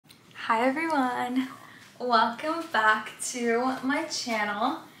Hi everyone, welcome back to my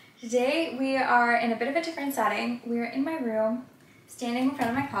channel. Today we are in a bit of a different setting. We're in my room, standing in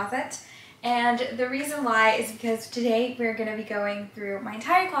front of my closet, and the reason why is because today we're going to be going through my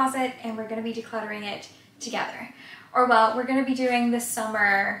entire closet and we're going to be decluttering it together. Or well, we're going to be doing this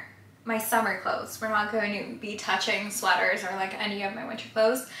summer, my summer clothes. We're not going to be touching sweaters or like any of my winter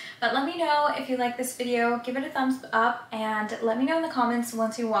clothes. But let me know if you like this video, give it a thumbs up, and let me know in the comments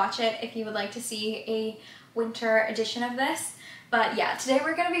once you watch it if you would like to see a winter edition of this. But yeah, today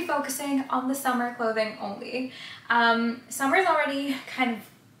we're going to be focusing on the summer clothing only. Summer's already kind of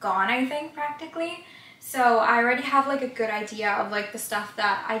gone, I think, practically. So I already have like a good idea of like the stuff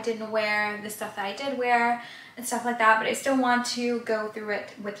that I didn't wear, the stuff that I did wear, and stuff like that, but I still want to go through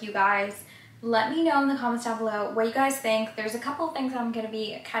it with you guys. Let me know in the comments down below what you guys think. There's a couple of things I'm going to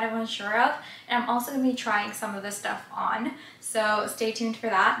be kind of unsure of, and I'm also going to be trying some of this stuff on, so stay tuned for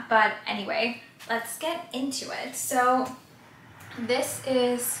that. But anyway, let's get into it. So this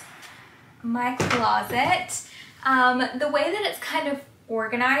is my closet. The way that it's kind of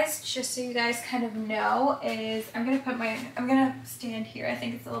organized, just so you guys kind of know, is I'm gonna stand here. I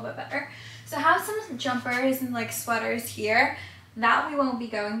think it's a little bit better. So I have some jumpers and like sweaters here that we won't be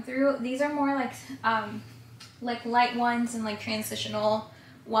going through. These are more like light ones and like transitional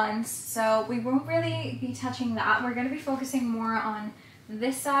ones, so we won't really be touching that. We're going to be focusing more on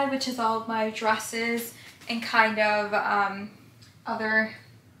this side, which is all of my dresses and kind of other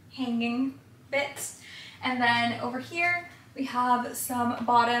hanging bits. And then over here we have some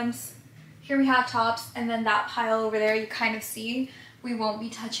bottoms. Here we have tops, and then that pile over there you kind of see we won't be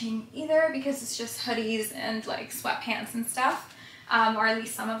touching either because it's just hoodies and like sweatpants and stuff, or at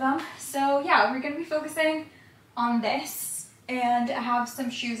least some of them. So yeah, we're going to be focusing on this, and I have some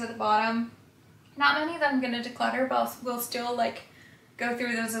shoes at the bottom. Not many of them I'm going to declutter, but we'll still like go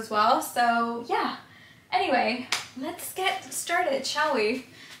through those as well. So yeah, anyway, let's get started, shall we?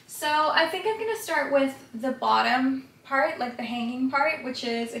 So I think I'm going to start with the bottom part, like the hanging part, which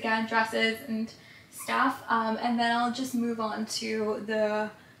is again dresses and stuff, and then I'll just move on to the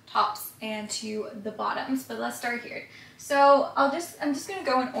tops and to the bottoms. But let's start here. So I'm just gonna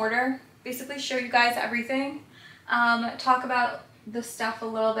go in order, basically show you guys everything, talk about the stuff a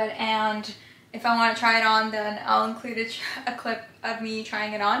little bit, and if I want to try it on, then I'll include a clip of me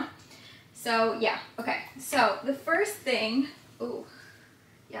trying it on. So yeah, okay, so the first thing, oh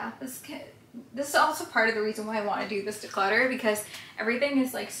yeah, this is also part of the reason why I want to do this declutter, because everything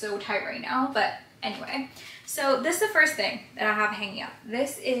is like so tight right now. But anyway, so this is the first thing that I have hanging up.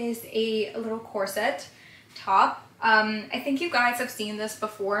 This is a little corset top. I think you guys have seen this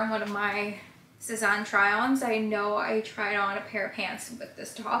before in one of my Cezanne try-ons. I know I tried on a pair of pants with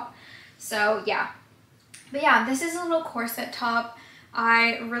this top. So yeah, but yeah, this is a little corset top.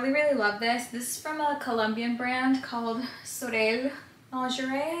 I really love this. This is from a Colombian brand called Sorel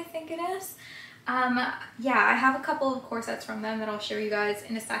Lingerie, I think it is. Yeah, I have a couple of corsets from them that I'll show you guys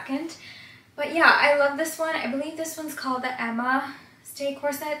in a second. But yeah, I love this one. I believe this one's called the Emma Stay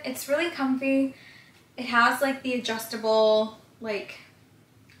corset. It's really comfy. It has like the adjustable like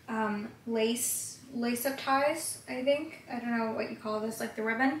lace up ties, I think. I don't know what you call this, like the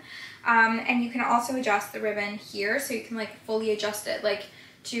ribbon. And you can also adjust the ribbon here, so you can like fully adjust it like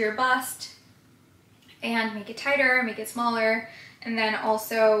to your bust and make it tighter, make it smaller. And then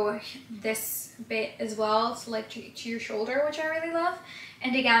also this bit as well, so like to your shoulder, which I really love.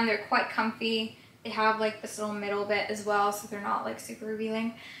 And again, they're quite comfy. They have like this little middle bit as well, so they're not like super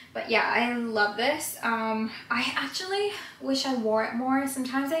revealing. But yeah, I love this. I actually wish I wore it more.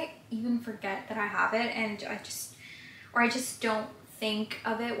 Sometimes I even forget that I have it, and I just don't think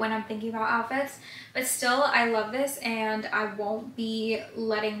of it when I'm thinking about outfits. But still, I love this, and I won't be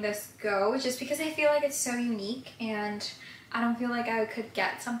letting this go just because I feel like it's so unique, and I don't feel like I could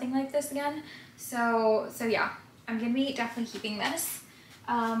get something like this again. So yeah, I'm gonna be definitely keeping this.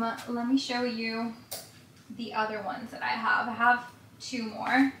 Let me show you the other ones that I have. I have two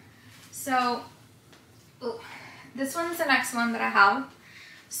more. So this one's the next one that I have.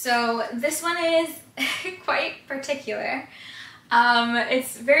 So this one is quite particular.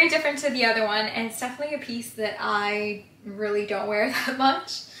 It's very different to the other one, and it's definitely a piece that I really don't wear that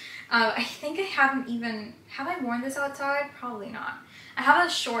much. I think I haven't even, have I worn this outside? Probably not. I have a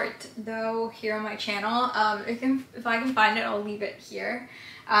short though here on my channel. If I can find it, I'll leave it here,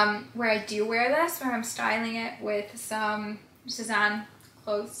 where I do wear this, where I'm styling it with some Cezanne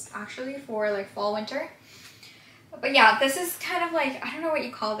clothes actually for like fall winter. But yeah, this is kind of like, I don't know what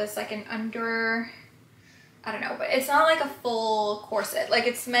you call this, like an under, I don't know, but it's not like a full corset. Like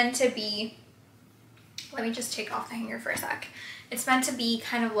it's meant to be, let me just take off the hanger for a sec. it's meant to be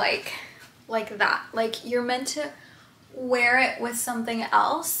kind of like that. Like you're meant to wear it with something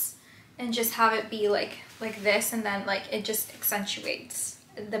else and just have it be like this, and then like it just accentuates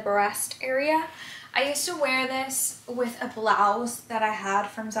the breast area. I used to wear this with a blouse that I had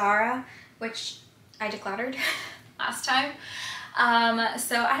from Zara, which I decluttered last time.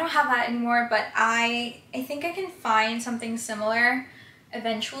 So I don't have that anymore, but I think I can find something similar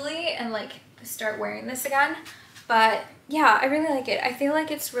eventually and like start wearing this again. But yeah, I really like it. I feel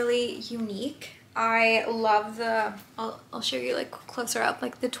like it's really unique. I love the, I'll show you like closer up,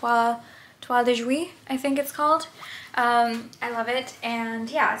 like the Toile de Jouy, I think it's called. I love it, and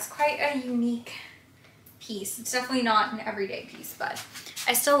yeah, it's quite a unique piece. It's definitely not an everyday piece, but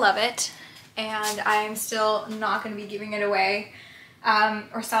I still love it, and I'm still not going to be giving it away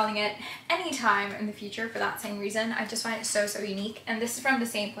or selling it anytime in the future for that same reason. I just find it so unique, and this is from the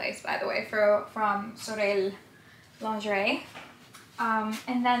same place, by the way, from Sorel Lingerie.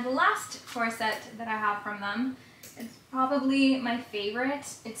 And then the last corset that I have from them, it's probably my favorite.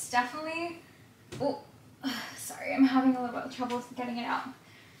 It's definitely, oh, sorry, I'm having a little bit of trouble getting it out.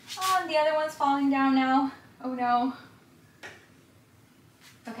 Oh, and the other one's falling down now. Oh no.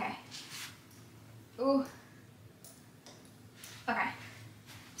 Okay. Ooh. Okay.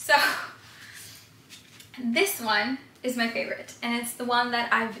 So, this one is my favorite, and it's the one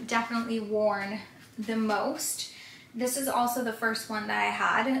that I've definitely worn the most. This is also the first one that I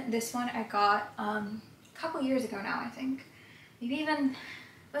had. This one I got a couple years ago now, I think. Maybe even,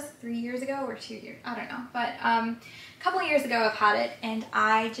 was it 3 years ago or 2 years? I don't know. But a couple of years ago I've had it, and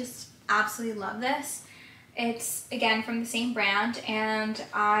I just absolutely love this. It's, again, from the same brand, and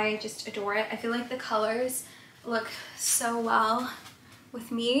I just adore it. I feel like the colors look so well with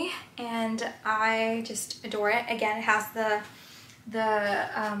me, and I just adore it. Again, it has the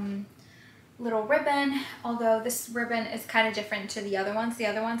little ribbon, although this ribbon is kind of different to the other ones. The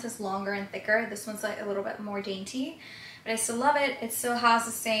other one's is longer and thicker. This one's like a little bit more dainty, but I still love it. It still has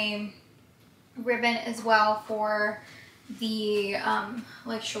the same ribbon as well for the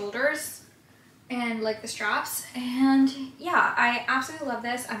like shoulders and like the straps. And yeah, I absolutely love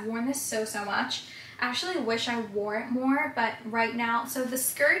this. I've worn this so much. I actually wish I wore it more, but right now, so the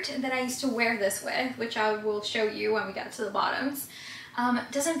skirt that I used to wear this with, which I will show you when we get to the bottoms,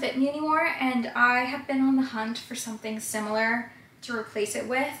 doesn't fit me anymore, and I have been on the hunt for something similar to replace it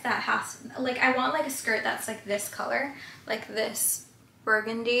with that has, like, I want like a skirt that's like this color, like this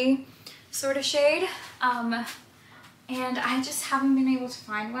burgundy sort of shade, and I just haven't been able to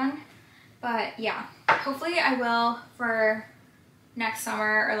find one. But yeah, hopefully I will for next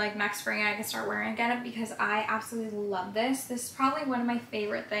summer or like next spring. I can start wearing it again because I absolutely love this. This is probably one of my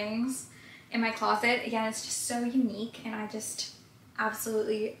favorite things in my closet. Again, it's just so unique, and I just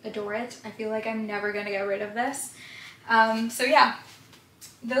absolutely adore it. I feel like I'm never gonna get rid of this. So yeah,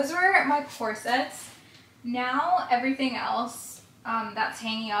 those were my corsets. Now everything else that's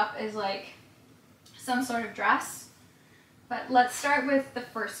hanging up is like some sort of dress. But let's start with the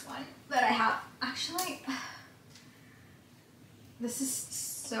first one that I have. Actually, this is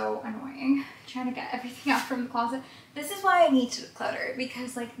so annoying, trying to get everything out from the closet. This is why I need to declutter,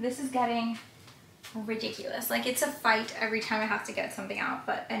 because like this is getting ridiculous. Like it's a fight every time I have to get something out.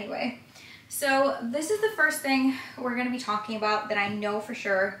 But anyway, so this is the first thing we're going to be talking about that I know for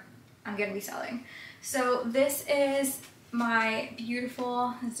sure I'm going to be selling. So this is my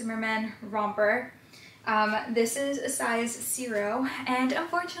beautiful Zimmermann romper. This is a size 0, and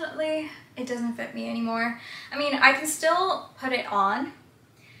unfortunately it doesn't fit me anymore. I mean, I can still put it on,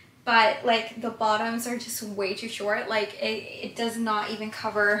 but like the bottoms are just way too short. Like it does not even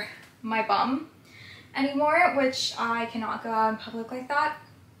cover my bum anymore, which I cannot go out in public like that.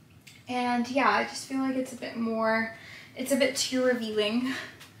 And yeah, I just feel like it's a bit more, it's a bit too revealing,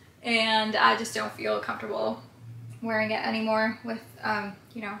 and I just don't feel comfortable wearing it anymore with,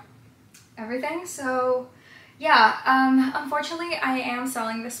 you know, everything. So yeah, unfortunately I am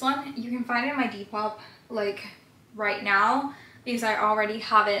selling this one. You can find it in my Depop like right now because I already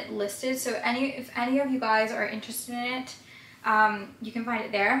have it listed. So if any of you guys are interested in it, you can find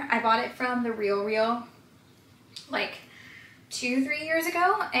it there. I bought it from the Real like 2-3 years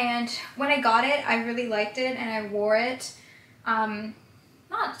ago, and when I got it I really liked it and I wore it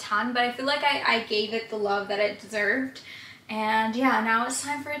not a ton, but I feel like I gave it the love that it deserved. And yeah, now it's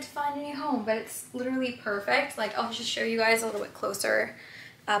time for it to find a new home, but it's literally perfect. Like I'll just show you guys a little bit closer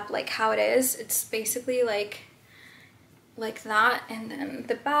up like how it is. It's basically like that, and then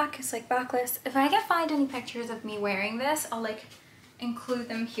the back is like backless. If I can find any pictures of me wearing this, I'll like include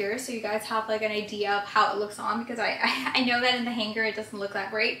them here so you guys have like an idea of how it looks on, because I know that in the hanger it doesn't look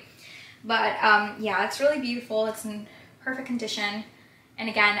that great. But yeah, it's really beautiful. It's in perfect condition. And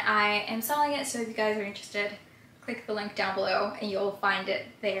again, I am selling it, so if you guys are interested, click the link down below and you'll find it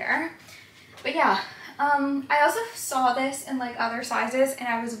there. But yeah, I also saw this in like other sizes, and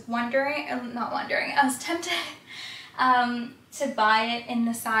I was wondering, I was tempted to buy it in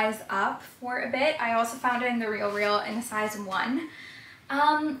the size up for a bit. I also found it in the Real in a size 1.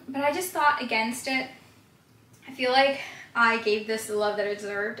 But I just thought against it. I feel like I gave this the love that it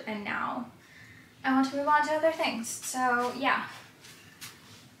deserved, and now I want to move on to other things. So yeah,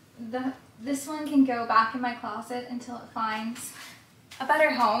 this one can go back in my closet until it finds a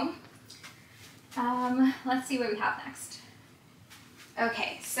better home. Let's see what we have next.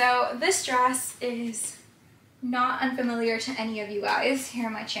 Okay, so this dress is not unfamiliar to any of you guys here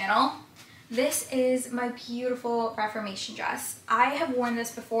on my channel. This is my beautiful Reformation dress. I have worn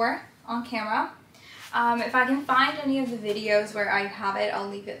this before on camera. If I can find any of the videos where I have it, I'll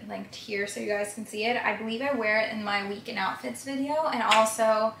leave it linked here so you guys can see it. I believe I wear it in my Week in Outfits video, and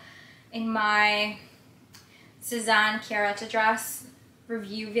also in my Cezanne Chiaretta dress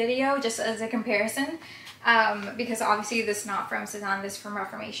review video, just as a comparison, because obviously this is not from Cezanne, this is from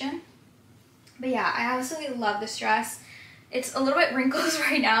Reformation. But yeah, I absolutely love this dress. It's a little bit wrinkled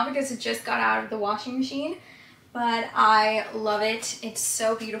right now because it just got out of the washing machine, but I love it. It's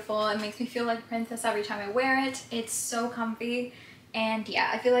so beautiful. It makes me feel like a princess every time I wear it. It's so comfy, and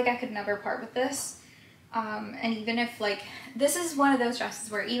yeah, I feel like I could never part with this. And even if like, this is one of those dresses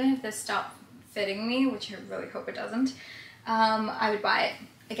where even if this stopped fitting me, which I really hope it doesn't, I would buy it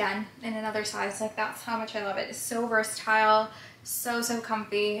again in another size. Like, that's how much I love it. It's so versatile, so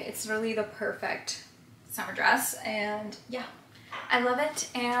comfy. It's really the perfect summer dress, and yeah, I love it,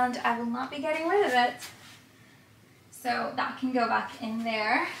 and I will not be getting rid of it. So that can go back in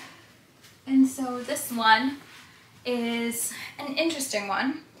there. And so this one is an interesting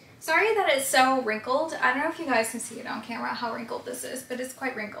one. Sorry that it's so wrinkled. I don't know if you guys can see it on camera how wrinkled this is, but it's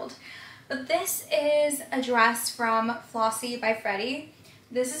quite wrinkled. But this is a dress from Flossie by Freddie.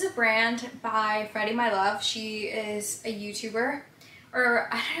 This is a brand by Freddie My Love. She is a YouTuber, or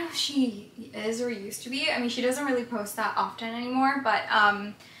I don't know if she is or used to be. I mean, she doesn't really post that often anymore, but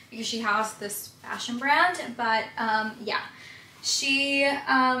because she has this fashion brand. But yeah, she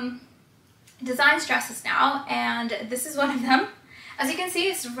designs dresses now, and this is one of them. As you can see,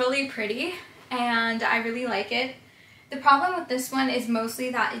 it's really pretty, and I really like it. The problem with this one is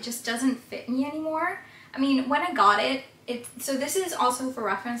mostly that it just doesn't fit me anymore. I mean, when I got it, so this is also for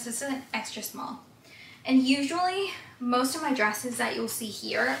reference, this is an extra small. And usually, most of my dresses that you'll see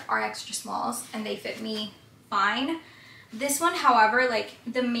here are extra smalls, and they fit me fine. This one, however, like,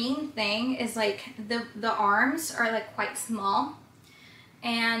 the main thing is like the arms are like quite small.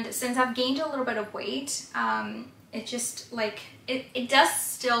 And since I've gained a little bit of weight, it just like, it does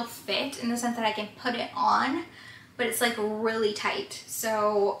still fit in the sense that I can put it on, but it's like really tight.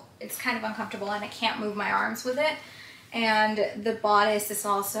 So it's kind of uncomfortable, and I can't move my arms with it. And the bodice is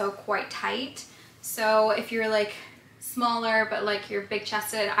also quite tight. So if you're like smaller, but like you're big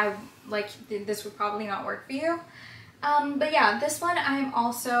chested, this would probably not work for you. But yeah, this one I'm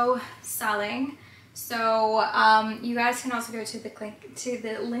also selling. So you guys can also go to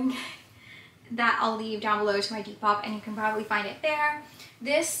the link that I'll leave down below to my Depop, and you can probably find it there.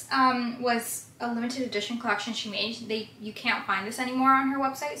 This was a limited edition collection she made. You can't find this anymore on her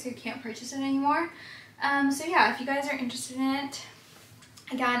website, so you can't purchase it anymore. So yeah, if you guys are interested in it,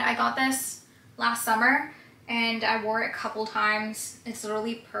 again, I got this last summer, and I wore it a couple times. It's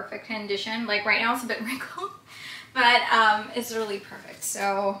literally perfect condition. Like, right now it's a bit wrinkled, but it's really perfect.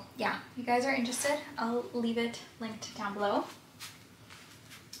 So yeah, if you guys are interested, I'll leave it linked down below.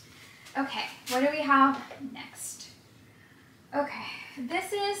 Okay, what do we have next? Okay,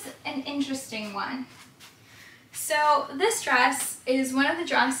 this is an interesting one. So this dress is one of the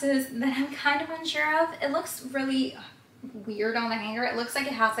dresses that I'm kind of unsure of. It looks really weird on the hanger. It looks like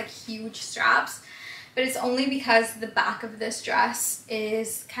it has like huge straps, but it's only because the back of this dress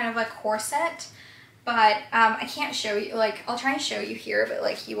is kind of like corset. But I can't show you, like, I'll try and show you here, but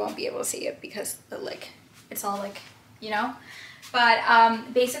like you won't be able to see it because it's all like, you know.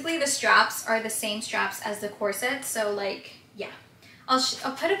 But basically the straps are the same straps as the corset, so like, yeah. I'll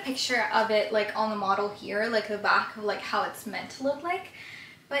put a picture of it like on the model here, like the back of like how it's meant to look like.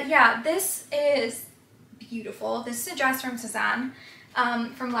 But yeah, this is beautiful. This is a dress from Cezanne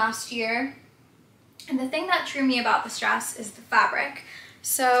from last year. And the thing that drew me about this dress is the fabric.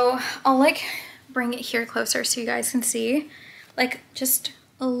 So I'll like bring it here closer so you guys can see. Like, just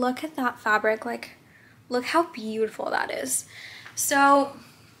look at that fabric. Like, look how beautiful that is. So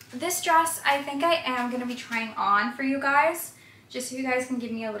this dress, I think I am going to be trying on for you guys, just so you guys can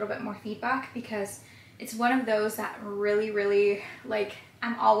give me a little bit more feedback, because it's one of those that really, like,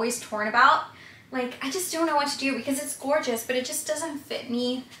 I'm always torn about. Like, I just don't know what to do because it's gorgeous, but it just doesn't fit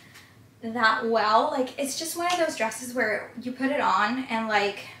me that well. Like, it's just one of those dresses where you put it on and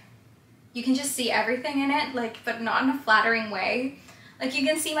like, you can just see everything in it, like, but not in a flattering way. Like, you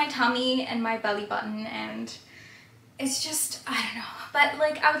can see my tummy and my belly button, and it's just, I don't know. But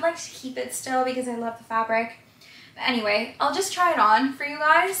like, I would like to keep it still because I love the fabric. But anyway, I'll just try it on for you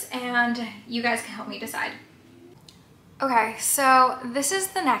guys and you guys can help me decide. Okay, so this is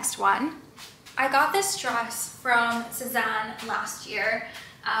the next one. I got this dress from Cezanne last year.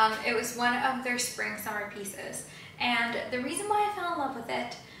 It was one of their spring summer pieces. And the reason why I fell in love with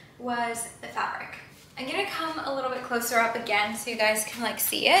it was the fabric. I'm gonna come a little bit closer up again so you guys can like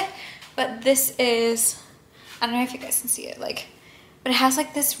see it. But this is, I don't know if you guys can see it, like, but it has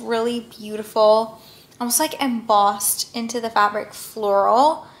like this really beautiful, almost like embossed into the fabric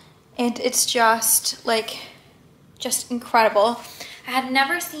floral. And it's just like, just incredible. I had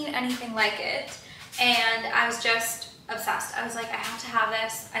never seen anything like it and I was just obsessed. I was like, I have to have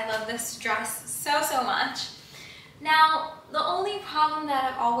this. I love this dress so much. Now, the only problem that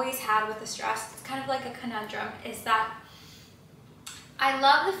I've always had with this dress, it's kind of like a conundrum, is that I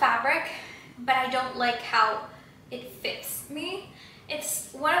love the fabric, but I don't like how it fits me.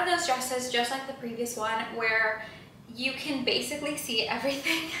 It's one of those dresses, just like the previous one, where you can basically see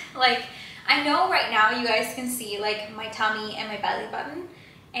everything. Like, I know right now you guys can see like my tummy and my belly button,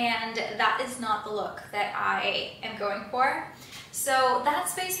 and that is not the look that I am going for. So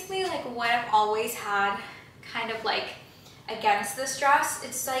that's basically like what I've always had kind of like against this dress.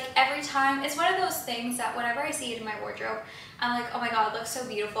 It's like every time, it's one of those things that whenever I see it in my wardrobe, I'm like, oh my god, it looks so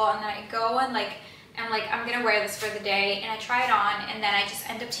beautiful, and then I go and like, I'm gonna wear this for the day, and I try it on, and then I just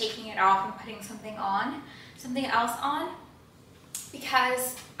end up taking it off and putting something else on,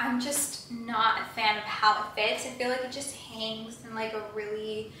 because I'm just not a fan of how it fits. I feel like it just hangs in like a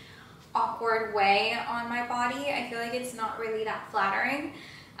really awkward way on my body. I feel like it's not really that flattering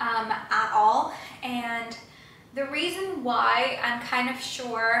at all. And the reason why I'm kind of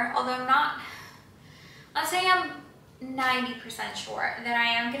sure, although I'm not, let's say I'm 90% sure that I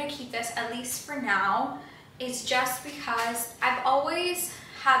am gonna keep this, at least for now, is just because I've always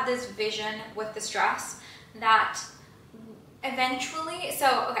had this vision with this dress that eventually,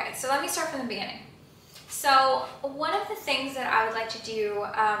 so let me start from the beginning. So one of the things that I would like to do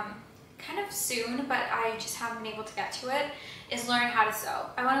kind of soon, but I just haven't been able to get to it, is learn how to sew.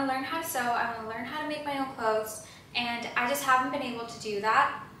 I want to learn how to sew, I want to learn how to make my own clothes, and I just haven't been able to do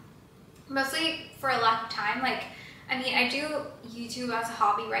that, mostly for a lack of time. Like, I mean, I do YouTube as a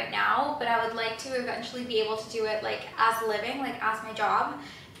hobby right now, but I would like to eventually be able to do it like as a living, like as my job.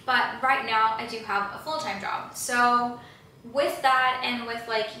 But right now I do have a full-time job. So with that, and with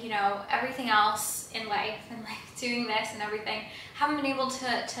like, you know, everything else in life, and like doing this and everything, haven't been able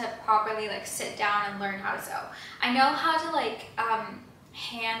to properly like sit down and learn how to sew. I know how to like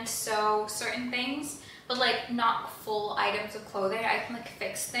hand sew certain things, but like not full items of clothing. I can like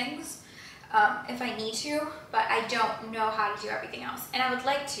fix things if I need to, but I don't know how to do everything else, and I would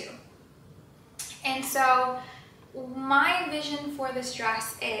like to. And so my vision for this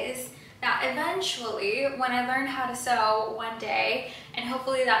dress is that eventually, when I learn how to sew one day, and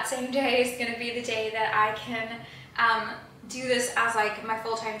hopefully that same day is going to be the day that I can do this as like my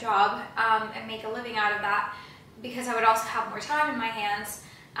full-time job and make a living out of that, because I would also have more time in my hands,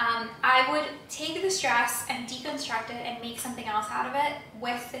 I would take this dress and deconstruct it and make something else out of it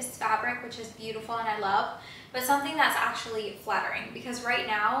with this fabric, which is beautiful and I love, but something that's actually flattering. Because right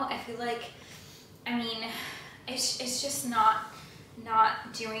now, I feel like, I mean, it's just not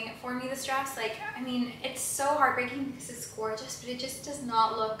doing it for me, this dress. Like, I mean, it's so heartbreaking because it's gorgeous, but it just does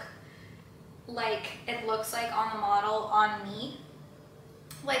not look like it looks like on the model on me,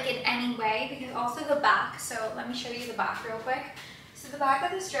 like in any way. Because also the back, so let me show you the back real quick. So the back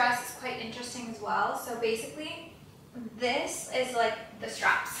of this dress is quite interesting as well. So basically this is like the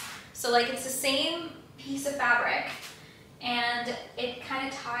straps, so like it's the same piece of fabric, and it kind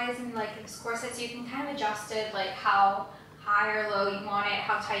of ties in like this corset, so you can kind of adjust it like how high or low you want it,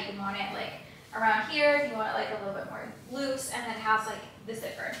 how tight you want it, like around here if you want it like a little bit more loose, and then it has like the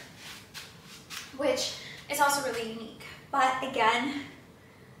zipper, which is also really unique. But again,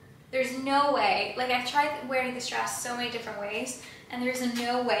 there's no way, like I've tried wearing this dress so many different ways, and there's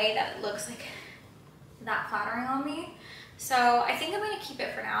no way that it looks like that flattering on me. So I think I'm going to keep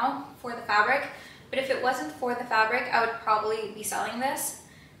it for now for the fabric, but if it wasn't for the fabric, I would probably be selling this.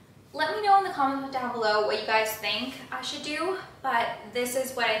 Let me know in the comments down below what you guys think I should do, but this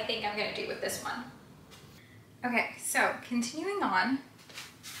is what I think I'm going to do with this one. Okay, so continuing on,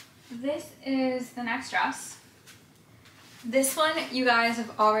 this is the next dress. This one you guys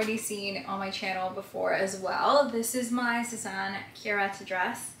have already seen on my channel before as well. This is my Suzanne Chiaretta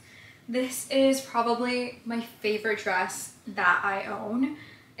dress. This is probably my favorite dress that I own.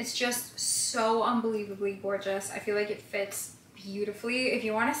 It's just so unbelievably gorgeous. I feel like it fits beautifully. If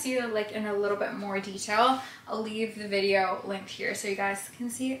you want to see it like in a little bit more detail, I'll leave the video linked here so you guys can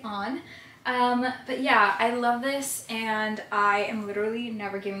see it on. But yeah, I love this and I am literally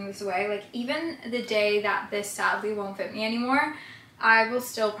never giving this away. Like even the day that this sadly won't fit me anymore, I will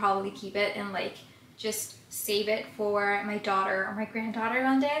still probably keep it and like just save it for my daughter or my granddaughter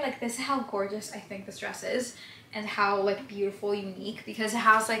one day. Like this is how gorgeous I think this dress is and how like beautiful, unique, because it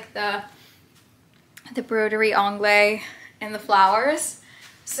has like the broderie anglais and the flowers.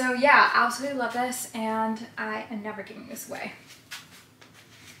 So yeah, absolutely love this and I am never giving this away.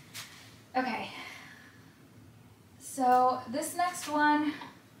 Okay, so this next one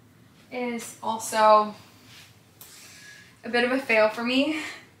is also a bit of a fail for me.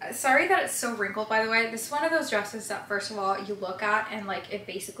 Sorry that it's so wrinkled, by the way. This is one of those dresses that first of all you look at and like it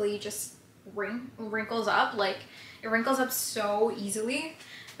basically just wrinkles up. Like it wrinkles up so easily.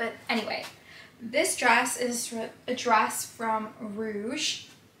 But anyway, this dress is a dress from Rouge,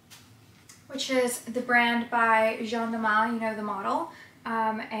 which is the brand by Jean Demain, you know, the model.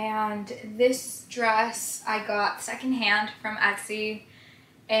 And this dress I got secondhand from Etsy,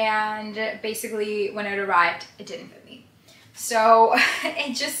 and basically when it arrived it didn't fit me. So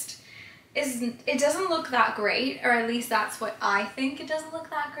it just it doesn't look that great, or at least that's what I think. It doesn't look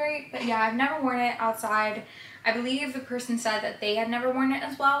that great. But yeah, I've never worn it outside. I believe the person said that they had never worn it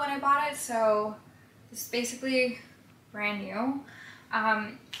as well when I bought it, so this is basically brand new.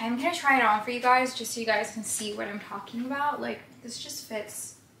 I'm gonna try it on for you guys just so you guys can see what I'm talking about. Like this just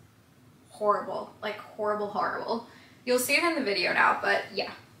fits horrible, like horrible. You'll see it in the video now, but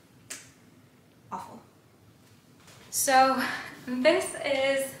yeah, awful. So this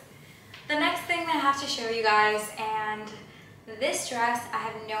is the next thing that I have to show you guys, and this dress I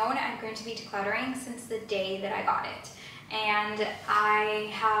have known I'm going to be decluttering since the day that I got it. And I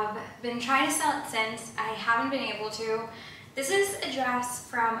have been trying to sell it since. I haven't been able to. This is a dress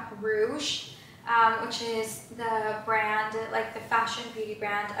from Rouge, which is the brand, like the fashion beauty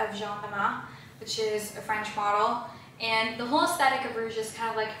brand of Jean Demain, which is a French model. And the whole aesthetic of Rouge is kind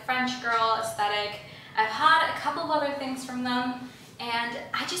of like a French girl aesthetic. I've had a couple of other things from them, and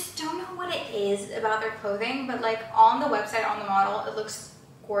I just don't know what it is about their clothing, but like on the website, on the model, it looks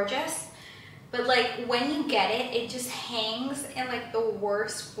gorgeous. But like when you get it, it just hangs in like the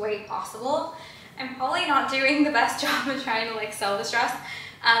worst way possible. I'm probably not doing the best job of trying to like sell this dress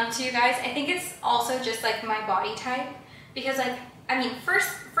to you guys. I think it's also just like my body type, because like, I mean,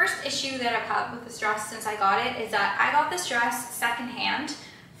 first issue that I've had with this dress since I got it is that I got this dress secondhand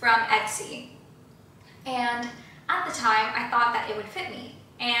from Etsy. And at the time I thought that it would fit me.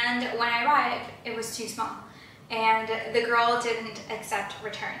 And when I arrived, it was too small. And the girl didn't accept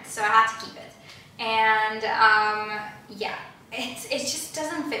returns, so I had to keep it. And yeah. It just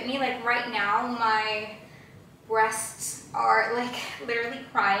doesn't fit me. Like right now, my breasts are like literally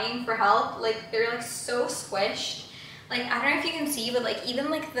crying for help. Like they're like so squished. Like I don't know if you can see, but like even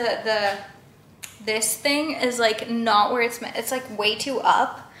like this thing is like not where it's meant. It's like way too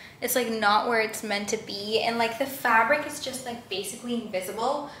up. It's like not where it's meant to be. And like the fabric is just like basically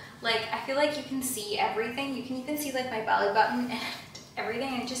invisible. Like I feel like you can see everything. You can even see like my belly button and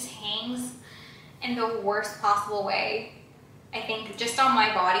everything. It just hangs in the worst possible way. I think just on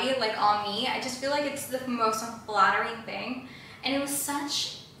my body, like on me, I just feel like it's the most unflattering thing. And it was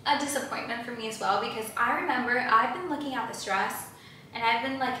such a disappointment for me as well, because I remember I've been looking at this dress and I've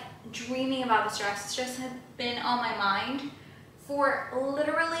been like dreaming about this dress. This dress had been on my mind for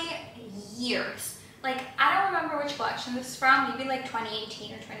literally years. Like I don't remember which collection this is from, maybe like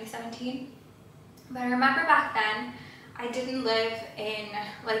 2018 or 2017. But I remember back then I didn't live in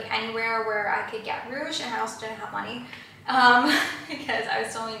like anywhere where I could get Rouge, and I also didn't have money. Because I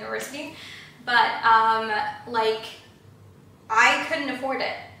was still in university, but like I couldn't afford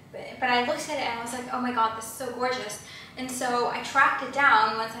it, but I looked at it and I was like, oh my god, this is so gorgeous. And so I tracked it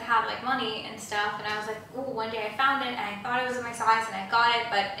down once I had like money and stuff, and I was like, oh, one day I found it and I thought it was in my size and I got it,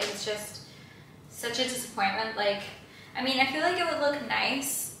 but it was just such a disappointment. Like, I mean, I feel like it would look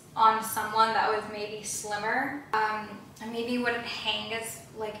nice on someone that was maybe slimmer, and maybe wouldn't hang as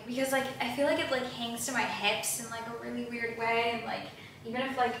like, because like I feel like it like hangs to my hips in like a really weird way, and like even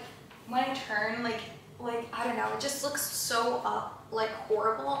if like when I turn, like I don't know, it just looks so up, like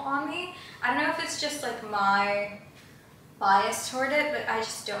horrible on me. I don't know if it's just like my bias toward it, but I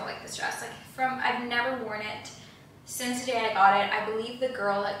just don't like this dress. Like I've never worn it since the day I got it. I believe the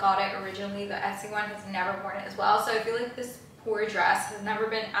girl that got it originally, the Etsy one, has never worn it as well. So I feel like this poor dress has never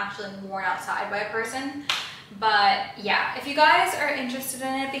been actually worn outside by a person. But yeah, if you guys are interested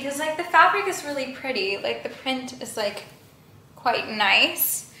in it, because like the fabric is really pretty, like the print is like quite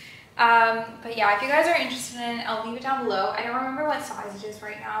nice. But yeah, if you guys are interested in it, I'll leave it down below. I don't remember what size it is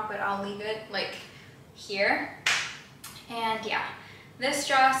right now, but I'll leave it like here. And yeah, this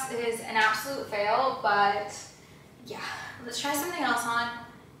dress is an absolute fail, but yeah, let's try something else on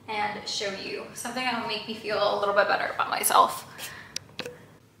and show you something that will make me feel a little bit better about myself.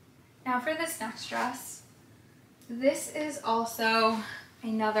 Now for this next dress, this is also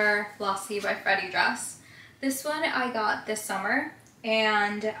another Flossy by Freddie dress. This one I got this summer,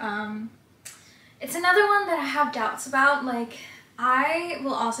 and it's another one that I have doubts about. Like, I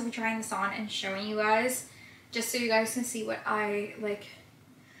will also be trying this on and showing you guys, just so you guys can see what I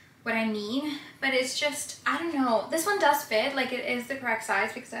mean. But it's just, I don't know, this one does fit, like it is the correct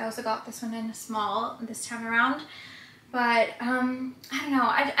size, because I also got this one in a small this time around. But I don't know,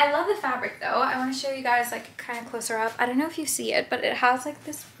 I love the fabric though. I want to show you guys like kind of closer up. I don't know if you see it, but it has like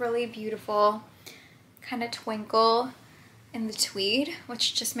this really beautiful kind of twinkle in the tweed,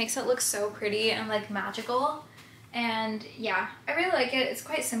 which just makes it look so pretty and like magical. And yeah, I really like it. It's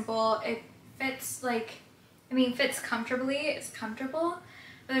quite simple. It fits like, I mean, fits comfortably. It's comfortable,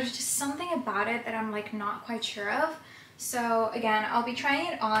 but there's just something about it that I'm like not quite sure of. So again, I'll be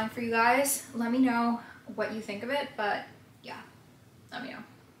trying it on for you guys. Let me know what you think of it, but yeah, let me know.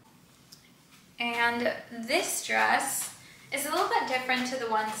 And this dress is a little bit different to the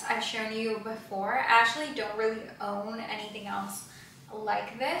ones I've shown you before. I actually don't really own anything else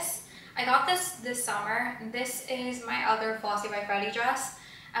like this. I got this summer. This is my other Flossy by Freddie dress.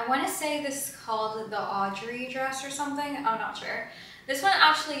 I want to say this is called the Audrey dress or something. I'm not sure. This one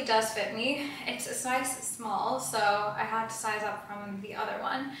actually does fit me. It's a size small, so I had to size up from the other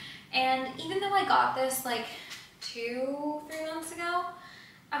one. And even though I got this like 2-3 months ago,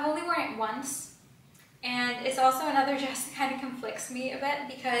 I've only worn it once. And it's also another dress that kind of conflicts me a bit,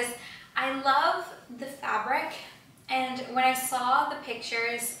 because I love the fabric, and when I saw the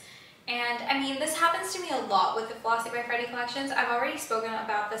pictures, and I mean, this happens to me a lot with the Flossy by Freddie collections. I've already spoken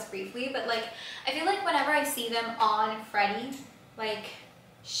about this briefly, but like, I feel like whenever I see them on Freddie, like,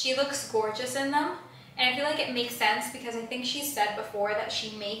 she looks gorgeous in them. And I feel like it makes sense, because I think she said before that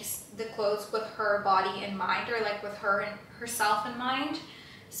she makes the clothes with her body in mind, or like with her and herself in mind.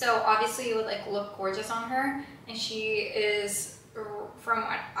 So obviously it would like look gorgeous on her. And she is, from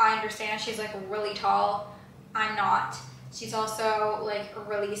what I understand, she's like really tall. I'm not. She's also like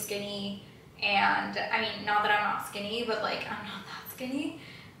really skinny. And I mean, not that I'm not skinny, but like I'm not that skinny.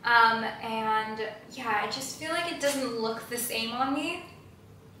 And yeah, I just feel like it doesn't look the same on me.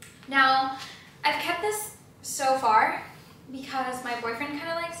 Now, I've kept this so far because my boyfriend kind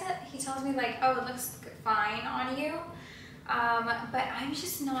of likes it. He tells me like, oh, it looks fine on you. But I'm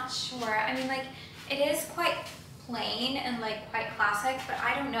just not sure. I mean, like, it is quite plain and like quite classic, but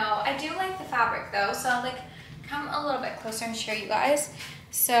I don't know. I do like the fabric though, so I'll like come a little bit closer and show you guys.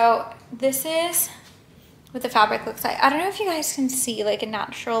 So this is what the fabric looks like. I don't know if you guys can see like a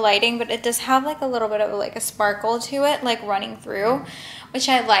natural lighting, but it does have like a little bit of like a sparkle to it, like running through, which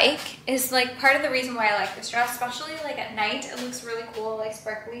I like. Is like part of the reason why I like this dress, especially like at night. It looks really cool, like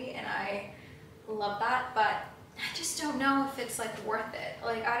sparkly, and I love that. But I just don't know if it's like worth it.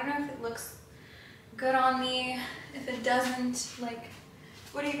 Like, I don't know if it looks good on me, if it doesn't. Like,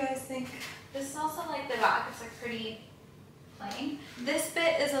 what do you guys think? This is also like the back. It's like pretty plain. This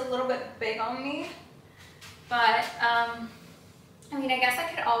bit is a little bit big on me. But, I mean, I guess I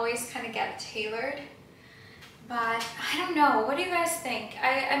could always kind of get it tailored. But, I don't know. What do you guys think?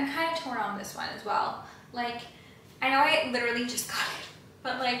 I'm kind of torn on this one as well. Like, I know I literally just got it.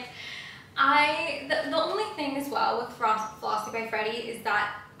 But, like, the only thing as well with Flossy by Freddie is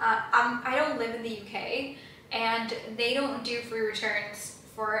that I don't live in the UK. And they don't do free returns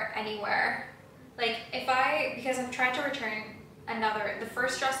for anywhere. Like, because I've tried to return the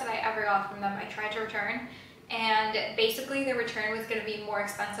first dress that I ever got from them, I tried to return. And basically the return was going to be more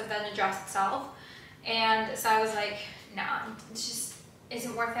expensive than the dress itself. And so I was like, nah, it just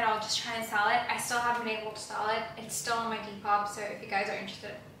isn't worth it. I'll just try and sell it. I still haven't been able to sell it. It's still on my Depop, so if you guys are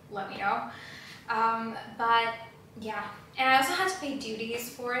interested, let me know. But yeah, and I also had to pay duties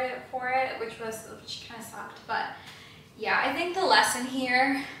for it, which kind of sucked. But yeah, I think the lesson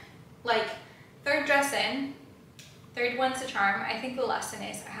here, like, third dress in, third one's the charm. I think the lesson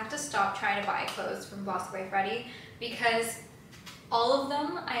is I have to stop trying to buy clothes from Flossy by Freddie, because all of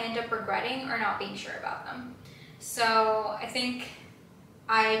them I end up regretting or not being sure about them. So I think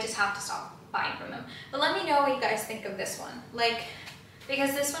I just have to stop buying from them. But let me know what you guys think of this one. Like,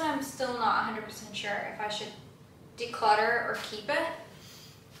 because this one I'm still not 100% sure if I should declutter or keep it.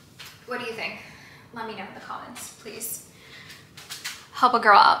 What do you think? Let me know in the comments, please. Help a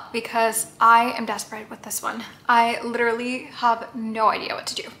girl out because I am desperate with this one. I literally have no idea what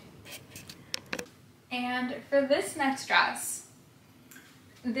to do. And for this next dress,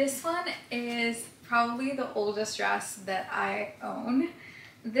 this one is probably the oldest dress that I own.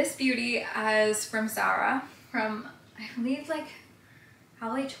 This beauty is from Zara from, I believe, like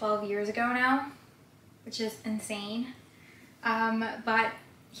probably 12 years ago now, which is insane. But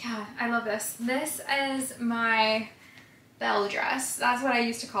yeah, I love this. This is my belle dress. That's what I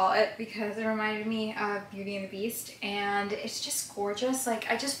used to call it because it reminded me of Beauty and the Beast, and it's just gorgeous. Like,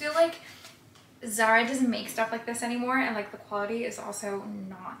 I just feel like Zara doesn't make stuff like this anymore, and like the quality is also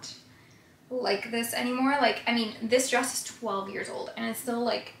not like this anymore. Like, I mean, this dress is 12 years old and it's still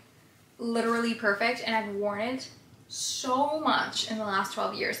like literally perfect, and I've worn it so much in the last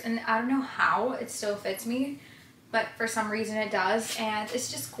 12 years, and I don't know how it still fits me, but for some reason it does, and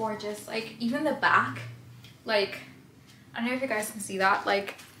it's just gorgeous. Like, even the back, like, I don't know if you guys can see that,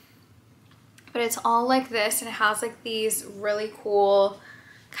 like, but it's all like this, and it has like these really cool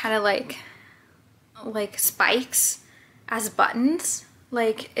kind of like spikes as buttons.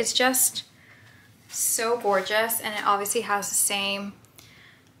 Like, it's just so gorgeous, and it obviously has the same,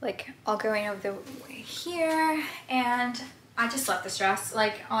 like, all going over the way here, and I just love this dress.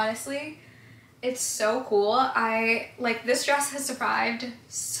 Like, honestly, it's so cool. Like, this dress has survived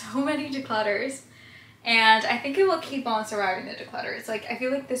so many declutters, and I think it will keep on surviving the declutters. Like, I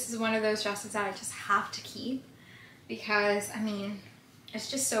feel like this is one of those dresses that I just have to keep because, I mean, it's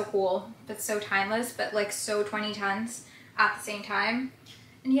just so cool, but so timeless, but like so 2010s at the same time.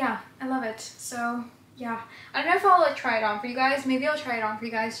 And yeah, I love it. So yeah, I don't know if I'll like try it on for you guys. Maybe I'll try it on for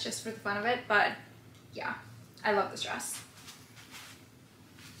you guys just for the fun of it, but yeah, I love this dress.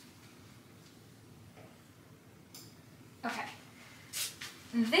 Okay,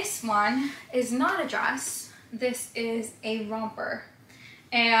 this one is not a dress. This is a romper,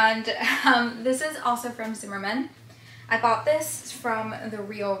 and this is also from Zimmermann. I bought this from the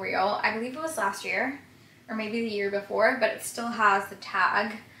Real Real. I believe it was last year or maybe the year before, but it still has the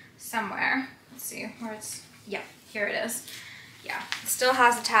tag somewhere. Let's see where it's, yeah, here it is. Yeah, it still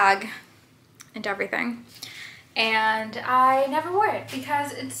has the tag and everything. And I never wore it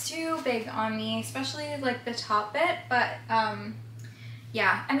because it's too big on me, especially like the top bit. But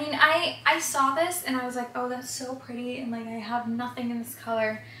yeah, I mean, I saw this and I was like, oh, that's so pretty, and like I have nothing in this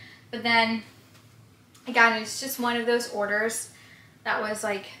color. But then again, it's just one of those orders that was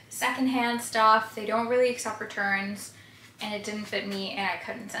like secondhand stuff. They don't really accept returns, and it didn't fit me, and I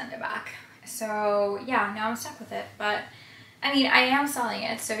couldn't send it back. So yeah, now I'm stuck with it. But I mean, I am selling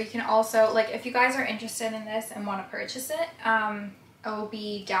it, so you can also, like, if you guys are interested in this and want to purchase it, it will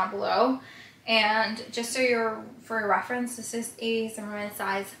be down below. And just so for your reference, this is a Zimmermann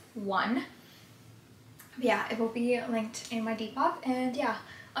size 1. But yeah, it will be linked in my Depop, and yeah,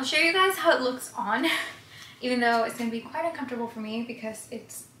 I'll show you guys how it looks on, even though it's going to be quite uncomfortable for me because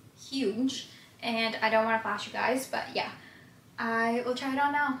it's huge and I don't want to flash you guys, but yeah, I will try it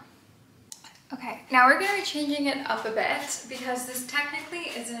on now. Okay, now we're going to be changing it up a bit because this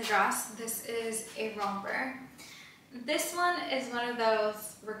technically isn't a dress, this is a romper. This one is one of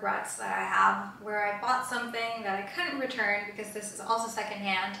those regrets that I have where I bought something that I couldn't return because this is also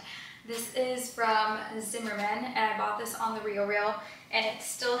secondhand. This is from Zimmermann, and I bought this on the Real Real, and it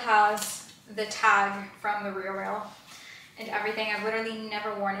still has the tag from the Real Real and everything. I've literally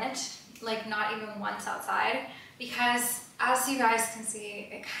never worn it, like not even once outside, because as you guys can see,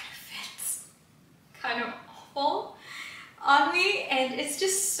 it kind of fits kind of awful on me, and it's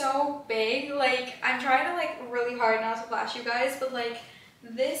just so big. Like, I'm trying to like really hard not to flash you guys, but like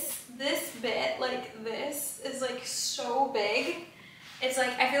this bit, like this is like so big. It's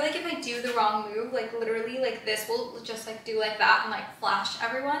like, I feel like if I do the wrong move, like literally like this will just like do like that and like flash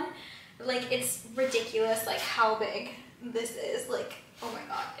everyone. Like, it's ridiculous like how big this is. Like, oh my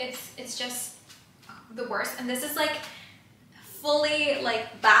god, it's just the worst. And this is like fully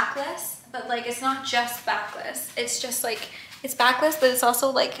like backless, but like it's not just backless. It's just like, it's backless, but it's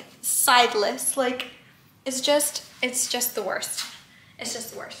also like sideless. Like, it's just the worst. It's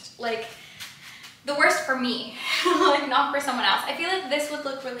just the worst. Like, the worst for me, like not for someone else. I feel like this would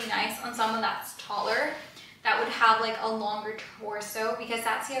look really nice on someone that's taller, that would have like a longer torso, because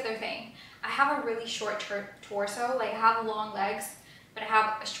that's the other thing. I have a really short torso, like I have long legs, but I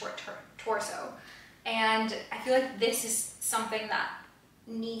have a short torso. And I feel like this is something that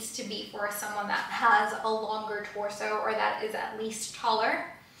needs to be for someone that has a longer torso or that is at least taller.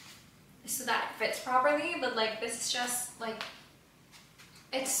 so that it fits properly, but like this is just like,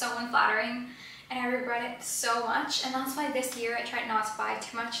 it's so unflattering and I regret it so much. And that's why this year I tried not to buy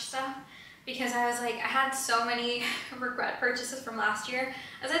too much stuff, because I was like, I had so many regret purchases from last year.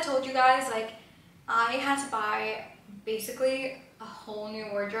 As I told you guys, like I had to buy basically a whole new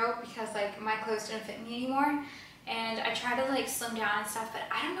wardrobe because like my clothes didn't fit me anymore. And I tried to like slim down and stuff, but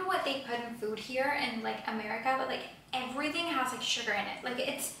I don't know what they put in food here in like America, but like everything has like sugar in it. Like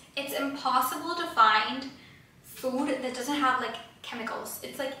it's impossible to find food that doesn't have like chemicals.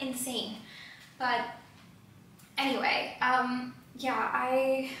 It's like insane. But anyway, yeah,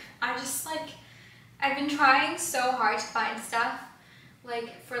 I just like, I've been trying so hard to find stuff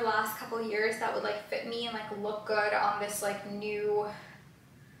like for the last couple of years that would like fit me and like look good on this like new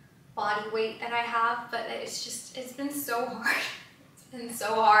body weight that I have, but it's been so hard. It's been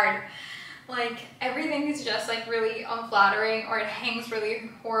so hard. Like everything is just like really unflattering, or it hangs really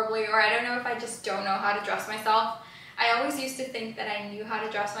horribly, or I don't know if I just don't know how to dress myself. I always used to think that I knew how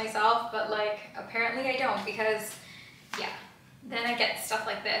to dress myself, but like apparently I don't, because yeah, then I get stuff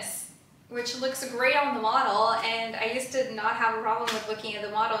like this, which looks great on the model, and I used to not have a problem with looking at the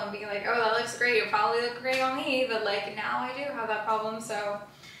model and being like, oh, that looks great, it'll probably look great on me, but like now I do have that problem. So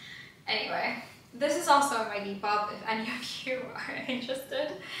anyway, this is also in my Depop if any of you are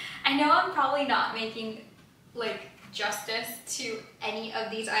interested. I know I'm probably not making like justice to any of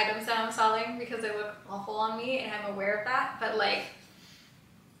these items that I'm selling because they look awful on me, and I'm aware of that, but like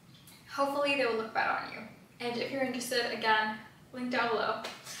hopefully they will look better on you. And if you're interested, again, link down below.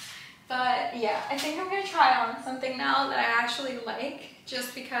 But yeah, I think I'm gonna try on something now that I actually like,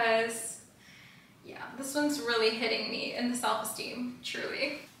 just because yeah, this one's really hitting me in the self-esteem,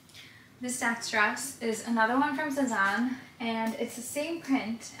 truly. This next dress is another one from Cezanne, and it's the same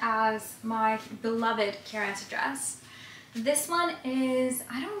print as my beloved Carrette dress. This one is,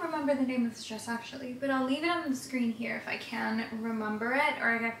 I don't remember the name of this dress actually, but I'll leave it on the screen here if I can remember it,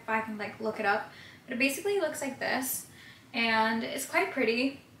 or if I can like look it up. But it basically looks like this, and it's quite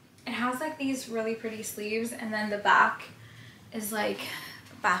pretty. It has like these really pretty sleeves, and then the back is like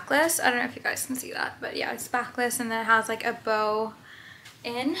backless. I don't know if you guys can see that, but yeah, it's backless, and then it has like a bow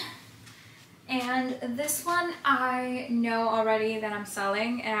in. And this one I know already that I'm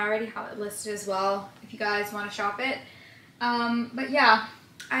selling, and I already have it listed as well if you guys want to shop it. But yeah,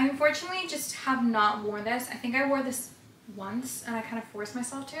 I unfortunately just have not worn this. I think I wore this once and I kind of forced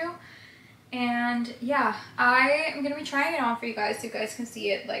myself to. And yeah, I am going to be trying it on for you guys so you guys can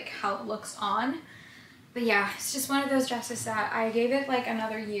see it, like how it looks on. But yeah, it's just one of those dresses that I gave it like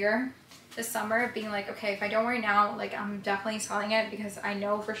another year this summer, being like, okay, if I don't wear it now, like I'm definitely selling it because I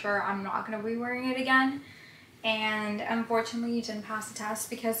know for sure I'm not going to be wearing it again. And unfortunately it didn't pass the test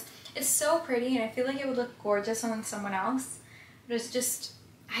because it's so pretty and I feel like it would look gorgeous on someone else. But it's just,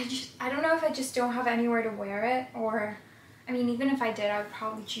 I don't know if I just don't have anywhere to wear it, or I mean, even if I did, I would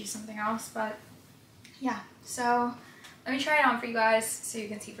probably choose something else. But yeah, so let me try it on for you guys so you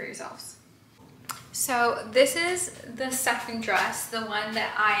can see for yourselves. So this is the second dress, the one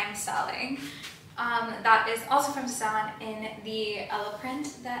that I am selling. That is also from Cezanne in the Ella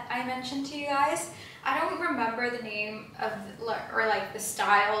print that I mentioned to you guys. I don't remember the name of, or like the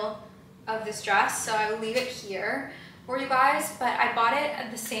style of this dress, so I will leave it here for you guys, but I bought it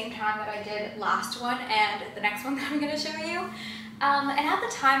at the same time that I did last one and the next one that I'm going to show you. And at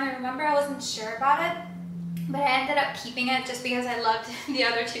the time, I remember I wasn't sure about it, but I ended up keeping it just because I loved the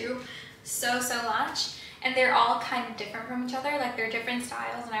other two so much, and they're all kind of different from each other, like they're different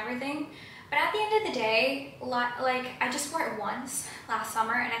styles and everything. But at the end of the day, like I just wore it once last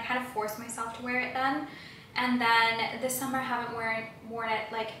summer and I kind of forced myself to wear it then. And then this summer I haven't worn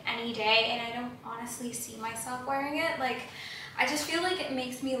it like any day, and I don't honestly see myself wearing it. Like I just feel like it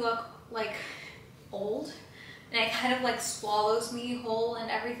makes me look like old, and it kind of like swallows me whole and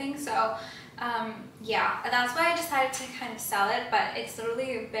everything. So yeah, that's why I decided to kind of sell it, but it's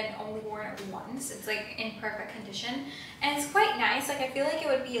literally been only worn once. It's like in perfect condition, and it's quite nice. Like I feel like it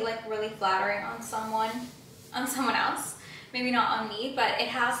would be like really flattering on someone else, maybe not on me, but it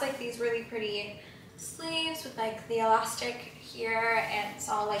has like these really pretty sleeves with like the elastic here, and it's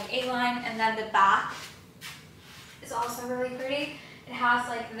all like A-line, and then the back is also really pretty. It has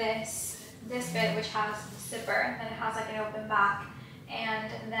like this bit which has the zipper, and then it has like an open back,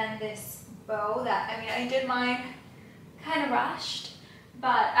 and then this bow that, I mean, I did mine kind of rushed,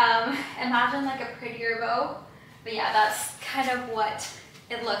 but imagine like a prettier bow. But yeah, that's kind of what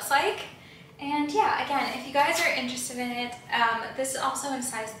it looks like. And yeah, again, if you guys are interested in it, this is also in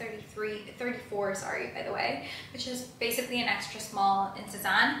size 34, sorry, by the way, which is basically an extra small in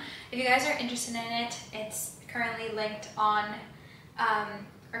Cezanne. If you guys are interested in it, it's currently linked on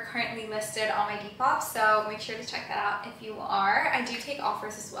are currently listed on my Depop, so make sure to check that out if you are. I do take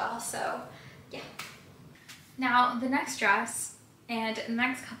offers as well, so yeah. Now the next dress and the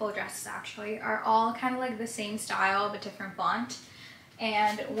next couple of dresses actually are all kind of like the same style but different font,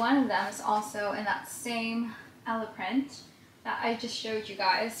 and one of them is also in that same elephant that I just showed you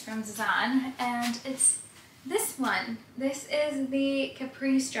guys from Zazan, and it's this one. This is the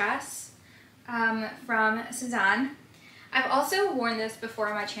Caprice dress from Zazan. I've also worn this before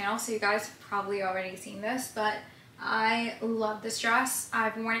on my channel, so you guys have probably already seen this, but I love this dress.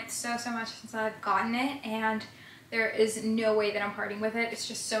 I've worn it so much since I've gotten it, and there is no way that I'm parting with it. It's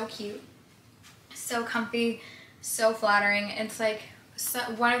just so cute, so comfy, so flattering. It's like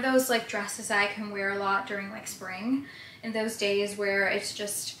one of those like dresses I can wear a lot during like spring, in those days where it's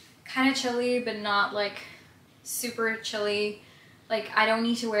just kind of chilly but not like super chilly. Like I don't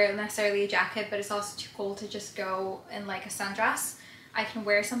need to wear necessarily a jacket, but it's also too cold to just go in like a sundress. I can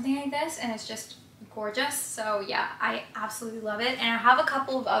wear something like this and it's just gorgeous. So yeah, I absolutely love it. And I have a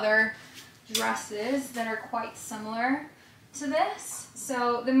couple of other dresses that are quite similar to this.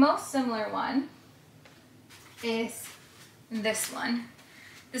 So the most similar one is this one.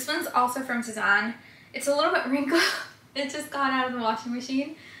 This one's also from Zazan. It's a little bit wrinkled. It just got out of the washing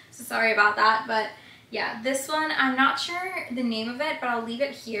machine, so sorry about that. But yeah, this one, I'm not sure the name of it, but I'll leave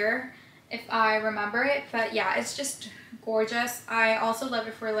it here if I remember it. But yeah, it's just gorgeous. I also love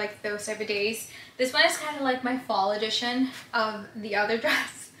it for like those type of days. This one is kind of like my fall edition of the other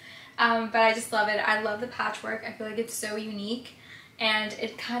dress, but I just love it. I love the patchwork. I feel like it's so unique, and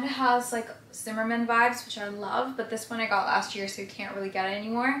it kind of has like Zimmerman vibes, which I love, but this one I got last year, so you can't really get it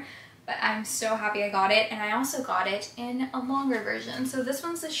anymore. But I'm so happy I got it, and I also got it in a longer version. So this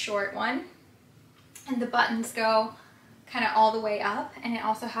one's the short one, and the buttons go kind of all the way up, and it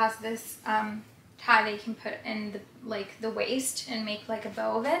also has this tie that you can put in the waist and make like a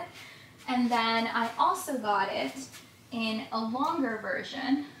bow of it. And then I also got it in a longer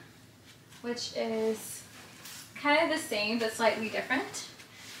version, which is kind of the same but slightly different.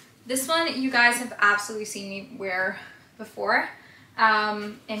 This one you guys have absolutely seen me wear before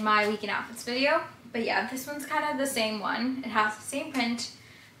in my weekend outfits video, but yeah, this one's kind of the same one. It has the same print,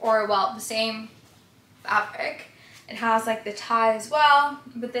 or well, the same fabric. It has like the tie as well,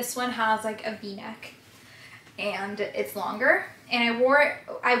 but this one has like a v-neck and it's longer, and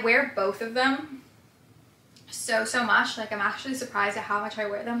I wear both of them so much. Like I'm actually surprised at how much I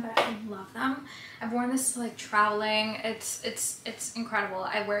wear them, but I love them. I've worn this like traveling. It's incredible.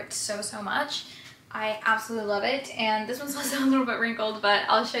 I wear it so much. I absolutely love it. And this one's also a little bit wrinkled, but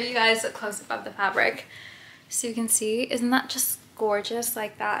I'll show you guys a close-up of the fabric so you can see. Isn't that just gorgeous?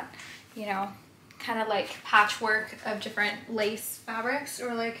 Like that, you know, kind of like patchwork of different lace fabrics,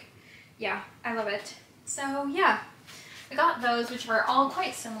 or like, yeah, I love it. So yeah, I got those, which are all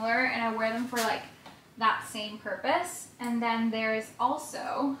quite similar, and I wear them for like that same purpose. And then there's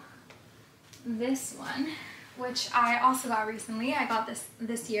also this one, which I also got recently. I got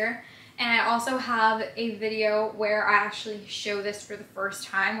this year, and I also have a video where I actually show this for the first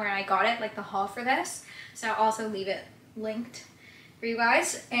time, where I got it, like the haul for this. So I'll also leave it linked for you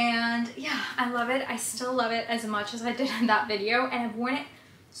guys. And yeah, I love it. I still love it as much as I did in that video, and I've worn it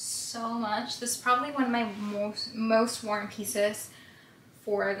so much. This is probably one of my most worn pieces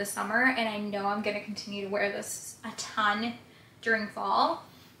for the summer, and I know I'm gonna continue to wear this a ton during fall.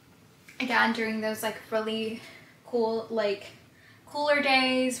 Again, during those like really cool, like cooler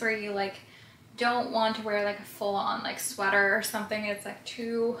days where you like don't want to wear like a full-on like sweater or something. It's like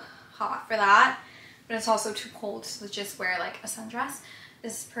too hot for that, but it's also too cold to just wear like a sundress.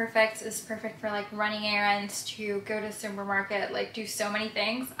 This is perfect. This is perfect for like running errands, to go to the supermarket, like do so many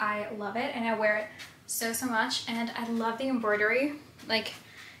things. I love it, and I wear it so much. And I love the embroidery. Like,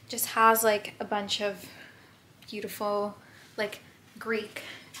 just has like a bunch of beautiful like Greek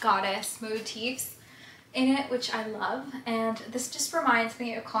goddess motifs in it, which I love. And this just reminds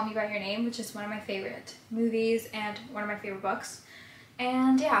me of Call Me By Your Name, which is one of my favorite movies and one of my favorite books.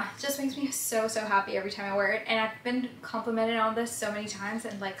 And yeah, it just makes me so happy every time I wear it. And I've been complimented on this so many times,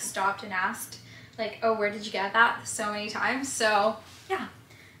 and like stopped and asked like, oh, where did you get that, so many times. So yeah,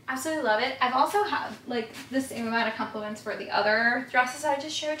 absolutely love it. I've also had like the same amount of compliments for the other dresses I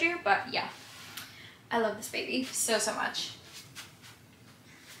just showed you, but yeah, I love this baby so much.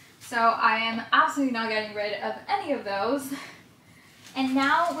 So I am absolutely not getting rid of any of those. And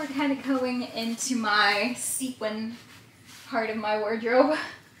now we're kind of going into my sequin part of my wardrobe.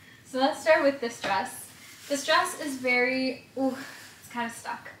 So let's start with this dress. This dress is very, ooh, it's kind of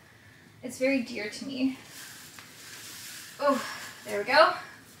stuck. It's very dear to me. Oh, there we go.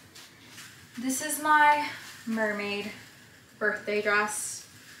 This is my mermaid birthday dress.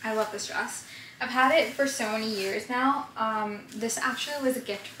 I love this dress. I've had it for so many years now. This actually was a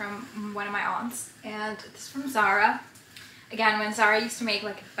gift from one of my aunts, and this is from Zara. Again, when Zara used to make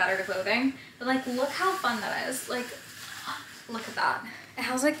like better clothing, but like look how fun that is. Like, look at that. It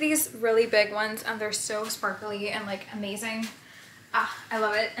has like these really big ones, and they're so sparkly and like amazing. I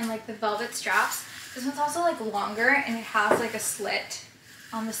love it. And like the velvet straps. This one's also like longer, and it has like a slit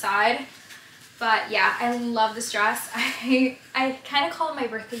on the side. But yeah, I love this dress. I kind of call it my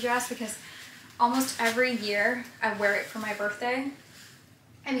birthday dress because almost every year I wear it for my birthday.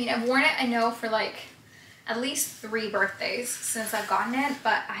 I mean, I've worn it, I know, for like at least 3 birthdays since I've gotten it,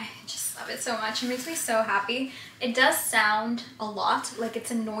 but I just love it so much. It makes me so happy. It does sound a lot, like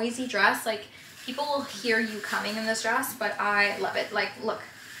it's a noisy dress. Like people will hear you coming in this dress, but I love it. Like, look.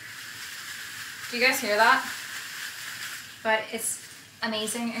 Do you guys hear that? But it's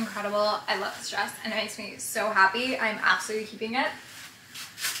amazing, incredible. I love this dress and it makes me so happy. I'm absolutely keeping it.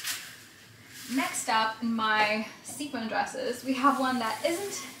 Next up in my sequin dresses, we have one that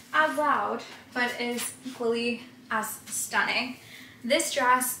isn't as loud, but is equally as stunning. This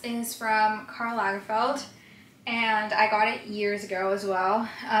dress is from Karl Lagerfeld, and I got it years ago as well.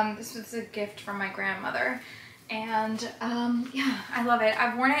 This was a gift from my grandmother, and yeah, I love it.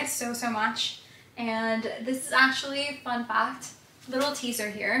 I've worn it so much, and this is actually, fun fact, little teaser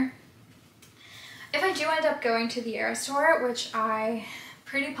here. If I do end up going to the Eras store, which I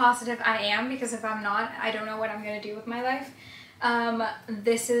pretty positive I am, because if I'm not, I don't know what I'm gonna do with my life.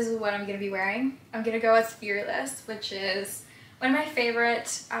 This is what I'm gonna be wearing. I'm gonna go as Fearless, which is one of my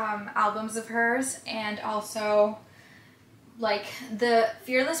favorite albums of hers, and also like the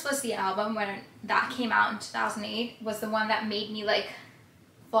Fearless was the album when that came out in 2008, was the one that made me like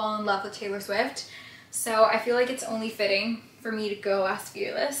fall in love with Taylor Swift. So I feel like it's only fitting for me to go as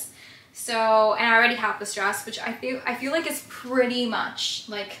Fearless. So, and I already have this dress, which I feel like it's pretty much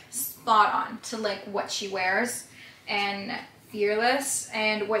like spot on to like what she wears and Fearless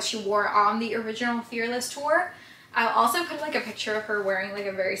and what she wore on the original Fearless tour. I'll also put like a picture of her wearing like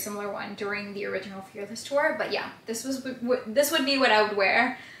a very similar one during the original Fearless tour. But yeah, this would be what I would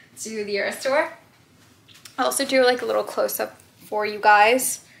wear to the Eras tour. I'll also do like a little close-up for you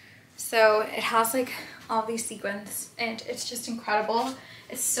guys. So it has like all these sequins, and it's just incredible.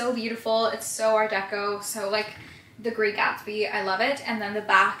 It's so beautiful. It's so Art Deco. So like the Great Gatsby, I love it. And then the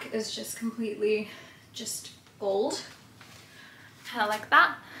back is just completely just gold. Kind of like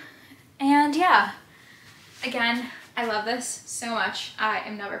that. And yeah, again, I love this so much. I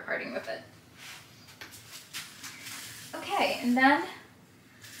am never parting with it. Okay, and then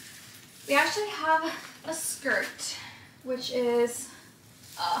we actually have a skirt, which is,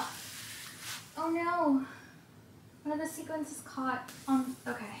 oh no. One of the sequins is caught on,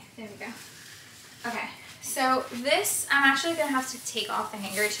 okay, there we go. Okay, so this, I'm actually gonna have to take off the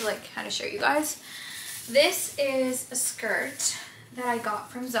hanger to like kind of show you guys. This is a skirt that I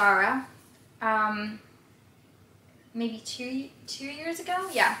got from Zara, maybe two years ago?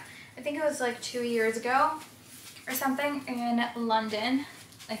 Yeah, I think it was like 2 years ago or something, in London,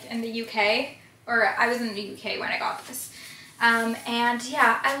 like in the UK, or I was in the UK when I got this. And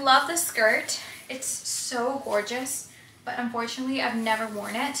yeah, I love this skirt. It's so gorgeous, but unfortunately I've never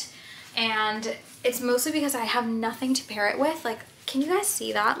worn it, and it's mostly because I have nothing to pair it with. Like, can you guys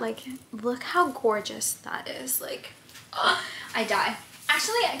see that? Like, look how gorgeous that is. Like, oh, I die.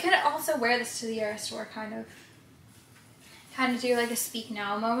 Actually, I could also wear this to the Eras store, kind of do like a speak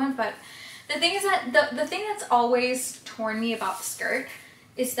now moment. But the thing is that the thing that's always torn me about the skirt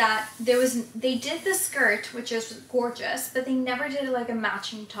is that they did the skirt, which is gorgeous, but they never did like a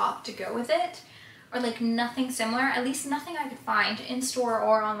matching top to go with it, or like nothing similar, at least nothing I could find in store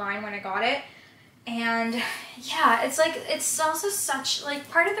or online when I got it. And yeah, it's like, it's also such, like,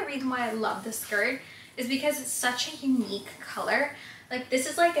 part of the reason why I love this skirt is because it's such a unique color. Like, this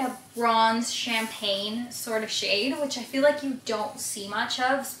is like a bronze champagne sort of shade, which I feel like you don't see much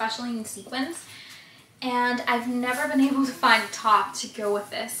of, especially in sequins. And I've never been able to find a top to go with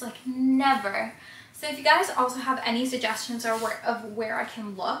this, like never. So if you guys also have any suggestions of where I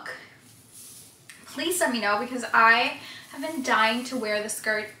can look, please let me know, because I have been dying to wear the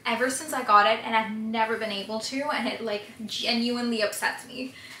skirt ever since I got it, and I've never been able to, and it like genuinely upsets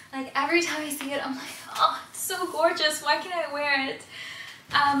me. Like, every time I see it, I'm like, oh, it's so gorgeous, why can't I wear it?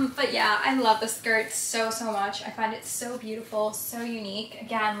 But yeah, I love the skirt so much. I find it so beautiful, so unique.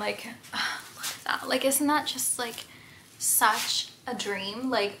 Again, like, look at that. Like, isn't that just like such a dream?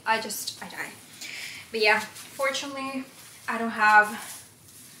 Like, I die. But yeah, fortunately, I don't have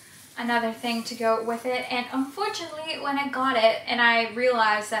another thing to go with it. And unfortunately, when I got it and I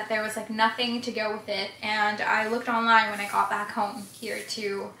realized that there was like nothing to go with it, and I looked online when I got back home here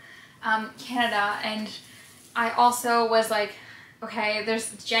to Canada, and I also was like, okay,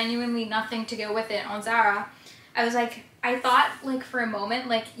 there's genuinely nothing to go with it on Zara. I was like, I thought like for a moment,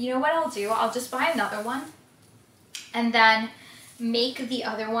 like, you know what I'll do? I'll just buy another one and then make the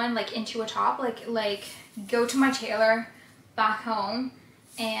other one like into a top, like go to my tailor back home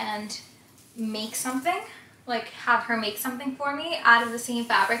and make something, like have her make something for me out of the same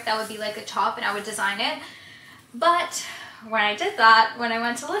fabric that would be like a top, and I would design it. But when I did that, when I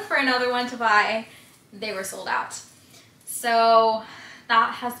went to look for another one to buy, they were sold out. So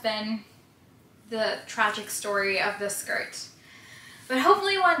that has been the tragic story of this skirt. But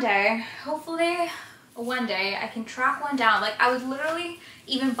hopefully one day I can track one down. Like I would literally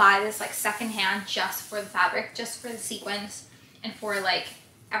even buy this like secondhand just for the fabric, just for the sequins, and for like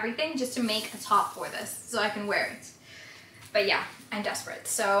everything, just to make a top for this so I can wear it. But yeah, I'm desperate.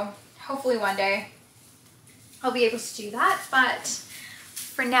 So hopefully one day I'll be able to do that. But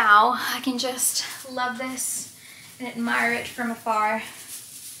for now, I can just love this and admire it from afar.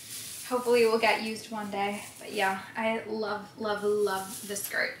 Hopefully it will get used one day. But yeah, I love, love, love this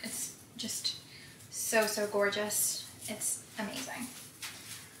skirt. It's just so, so gorgeous. It's amazing.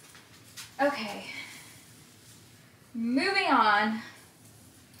 Okay, moving on.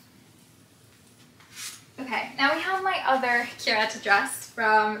 Okay, now we have my other curetted dress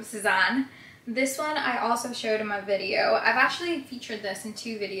from Suzanne. This one I also showed in my video. I've actually featured this in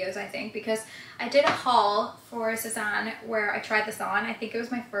 2 videos, I think, because I did a haul for Suzanne where I tried this on. I think it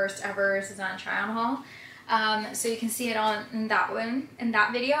was my first ever Suzanne try-on haul. So you can see it on in that one, in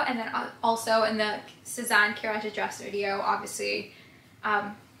that video, and then also in the Suzanne curetted dress video, obviously.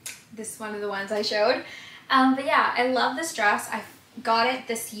 This is one of the ones I showed. But yeah, I love this dress. I got it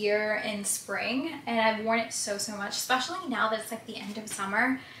this year in spring, and I've worn it so, so much, especially now that it's like the end of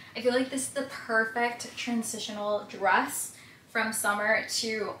summer. I feel like this is the perfect transitional dress from summer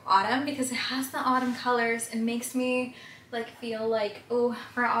to autumn because it has the autumn colors. It makes me like feel like, oh,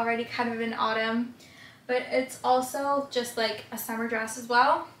 we're already kind of in autumn, but it's also just like a summer dress as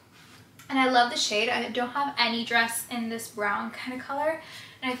well. And I love the shade. I don't have any dress in this brown kind of color,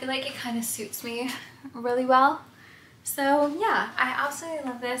 and I feel like it kind of suits me really well. So yeah, I absolutely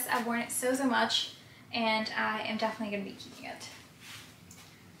love this. I've worn it so, so much, and I am definitely going to be keeping it.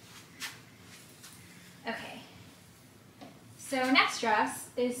 Okay, so next dress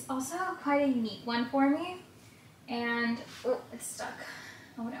is also quite a unique one for me, and oh, it's stuck.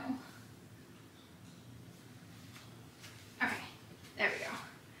 Oh no. Okay, there we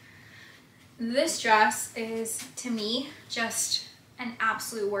go. This dress is, to me, just an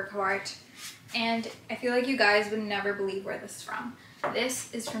absolute work of art, and I feel like you guys would never believe where this is from.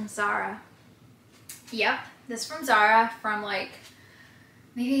 This is from Zara. Yep, this is from Zara from like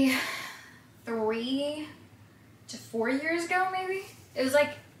maybe 3 to 4 years ago, maybe. It was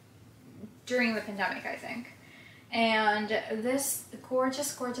like during the pandemic, I think. And this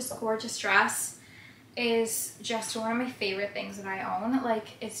gorgeous, gorgeous, gorgeous dress is just one of my favorite things that I own. Like,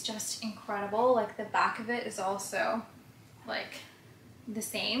 it's just incredible. Like, the back of it is also like the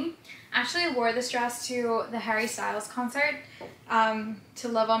same. Actually, I wore this dress to the Harry Styles concert, to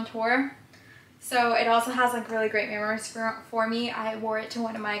Love on Tour. So it also has like really great memories for me. I wore it to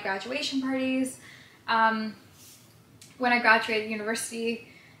one of my graduation parties. When I graduated university,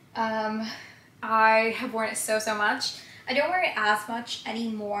 I have worn it so, so much. I don't wear it as much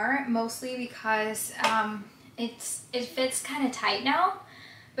anymore, mostly because it fits kind of tight now.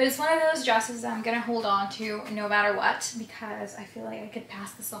 But it's one of those dresses I'm gonna hold on to no matter what, because I feel like I could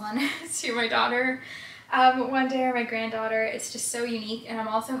pass this on to my daughter one day, or my granddaughter. It's just so unique, and I'm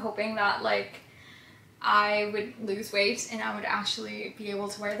also hoping that like I would lose weight and I would actually be able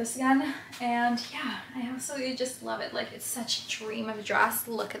to wear this again. And yeah, I absolutely just love it. Like, it's such a dream of a dress.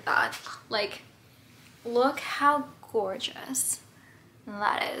 Look at that. Like, look how gorgeous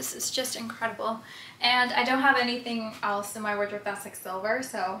that is. It's just incredible. And I don't have anything else in my wardrobe that's like silver,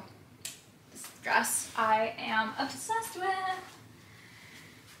 so this dress I am obsessed with.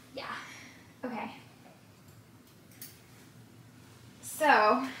 Yeah. Okay.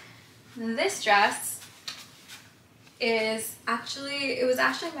 So this dress is actually, it was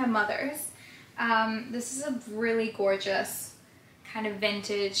actually my mother's. This is a really gorgeous kind of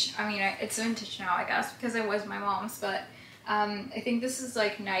vintage, I mean, it's vintage now, I guess, because it was my mom's, but I think this is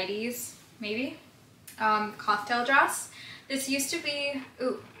like 90s, maybe, cocktail dress. This used to be,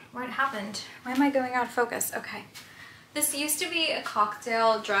 ooh, what happened? Why am I going out of focus? Okay. This used to be a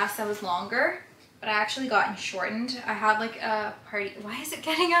cocktail dress that was longer, but I actually got shortened. I had like a party. Why is it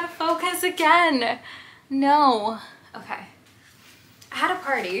getting out of focus again? No. Okay. I had a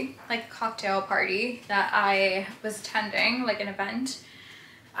party, like a cocktail party that I was attending, like an event.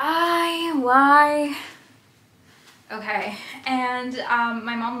 Why? Okay, and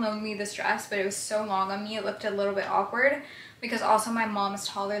my mom loaned me this dress, but it was so long on me, it looked a little bit awkward because also my mom is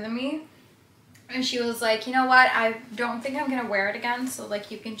taller than me. And she was like, you know what, I don't think I'm gonna wear it again, so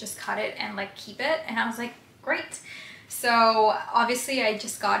like you can just cut it and like keep it. And I was like, great. So obviously I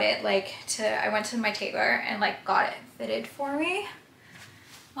just got it I went to my tailor and like got it fitted for me.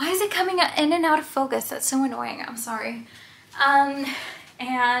 Why is it coming in and out of focus? That's so annoying, I'm sorry.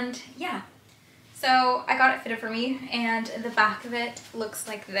 And yeah, so I got it fitted for me, and the back of it looks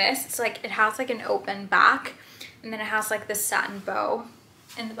like this. It's like, it has like an open back, and then it has like this satin bow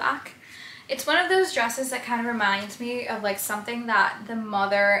in the back. It's one of those dresses that kind of reminds me of like something that the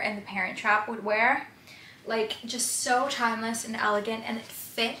mother and the Parent Trap would wear. Like just so timeless and elegant, and it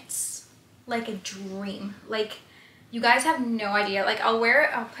fits like a dream. Like you guys have no idea. Like I'll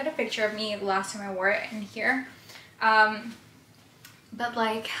put a picture of me the last time I wore it in here. But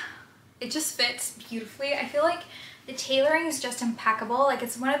like it just fits beautifully. I feel like the tailoring is just impeccable. Like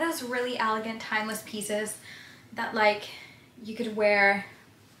it's one of those really elegant, timeless pieces that like you could wear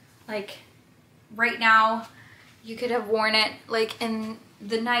like right now. You could have worn it like in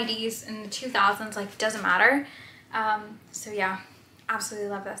the 90s and the 2000s, like doesn't matter. So yeah, absolutely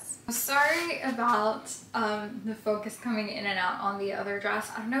love this. Sorry about the focus coming in and out on the other dress.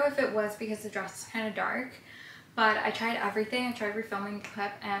 I don't know if it was because the dress is kind of dark, but I tried everything. I tried refilming the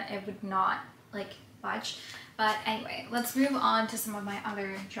clip and it would not like budge. But anyway, let's move on to some of my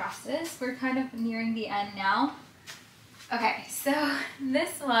other dresses. We're kind of nearing the end now. Okay, so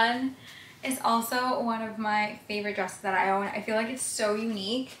this one is also one of my favorite dresses that I own. I feel like it's so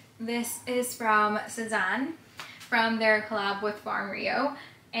unique. This is from Cezanne, from their collab with Farm Rio,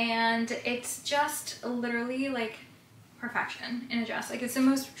 and it's just literally like perfection in a dress. Like it's the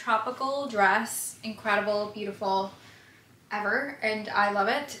most tropical dress, incredible, beautiful ever, and I love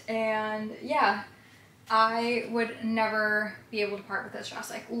it. And yeah, I would never be able to part with this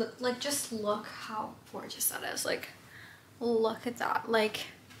dress. Like just look how gorgeous that is. Like look at that. Like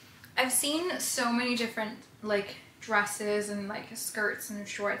I've seen so many different like dresses and like skirts and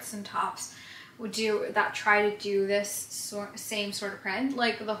shorts and tops that try to do this same sort of print,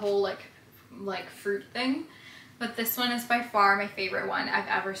 like the whole like fruit thing. But this one is by far my favorite one I've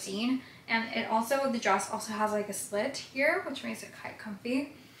ever seen. And the dress also has like a slit here, which makes it quite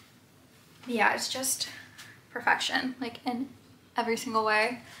comfy. But yeah, it's just perfection, like in every single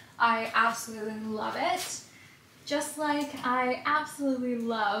way. I absolutely love it. Just like I absolutely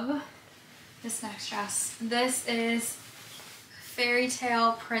love this next dress. This is Fairy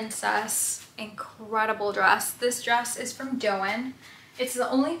Tale Princess, incredible dress. This dress is from Doen. It's the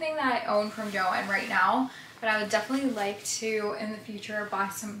only thing that I own from Doen right now, but I would definitely like to in the future buy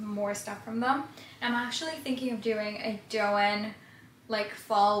some more stuff from them. I'm actually thinking of doing a Doen like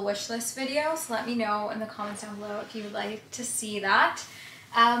fall wish list video, so let me know in the comments down below if you would like to see that.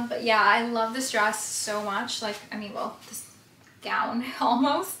 But yeah, I love this dress so much. Like, I mean, well, this gown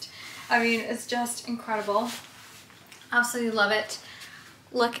almost. I mean, it's just incredible. Absolutely love it.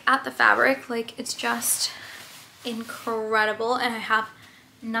 Look at the fabric, like it's just incredible, and I have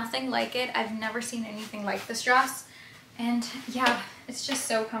nothing like it. I've never seen anything like this dress, and yeah, it's just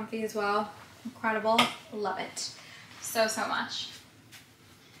so comfy as well. Incredible. Love it so much.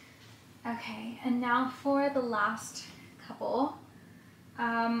 Okay, and now for the last couple.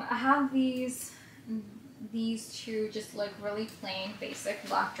 I have these two just like really plain basic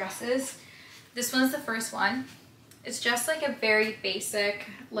black dresses. This one's the first one. It's just like a very basic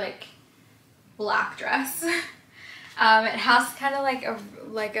like black dress. It has kind of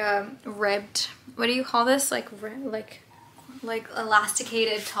like a ribbed, what do you call this, like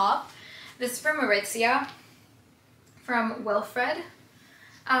elasticated top. This is from Aritzia, from Wilfred.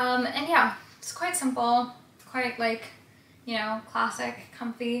 And yeah, it's quite simple, quite like, you know, classic,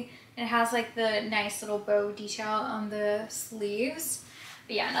 comfy. It has like the nice little bow detail on the sleeves.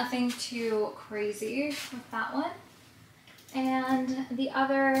 But yeah, nothing too crazy with that one. And the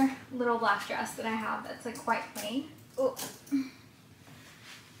other little black dress that I have that's like quite plain. Oh,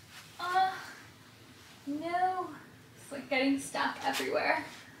 no, it's like getting stuck everywhere.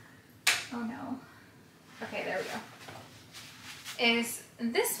 Oh no. Okay, there we go. Is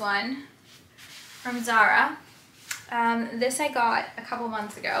this one from Zara. This I got a couple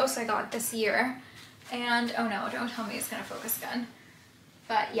months ago, so I got it this year. And oh no, don't tell me it's gonna focus again.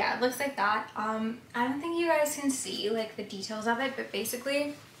 But yeah, it looks like that. I don't think you guys can see like the details of it, but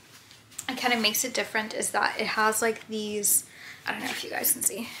basically it kind of makes it different is that it has like these, I don't know if you guys can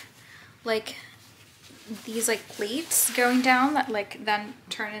see, like these like pleats going down that like then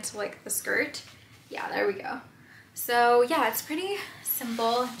turn into like the skirt. Yeah, there we go. So yeah, it's pretty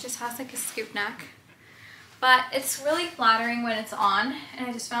simple. It just has like a scoop neck, but it's really flattering when it's on, and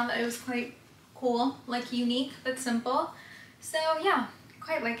I just found that it was quite cool, like unique but simple. So yeah,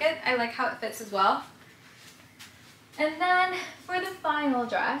 quite like it. I like how it fits as well. And then for the final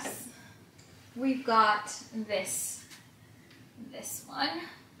dress, we've got this one.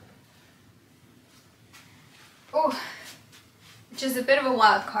 Oh, which is a bit of a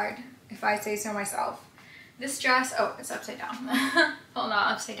wild card, if I say so myself. This dress, oh, it's upside down. Well,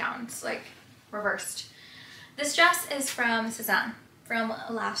 not upside down, it's like reversed. This dress is from Cezanne from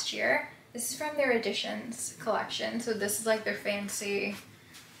last year. This is from their Editions collection. So this is like their fancy,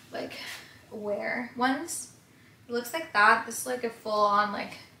 like, wear ones. It looks like that. This is like a full-on,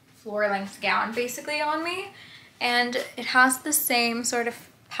 like, floor-length gown basically on me. And it has the same sort of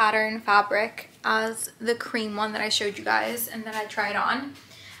pattern fabric as the cream one that I showed you guys and that I tried on.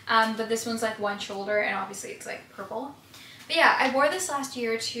 But this one's like one shoulder, and obviously it's like purple. But yeah, I wore this last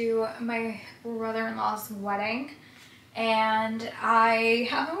year to my brother-in-law's wedding, and I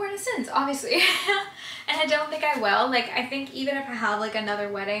haven't worn it since, obviously. And I don't think I will. Like, I think even if I have like another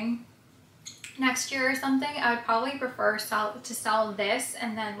wedding next year or something, I would probably prefer to sell this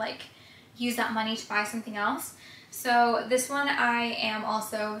and then like use that money to buy something else. So this one I am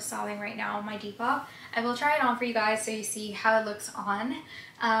also selling right now on my Depop. I will try it on for you guys so you see how it looks on.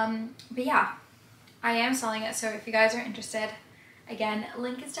 But yeah, I am selling it, so if you guys are interested, again,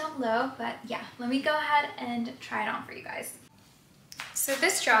 link is down below. But yeah, let me go ahead and try it on for you guys. So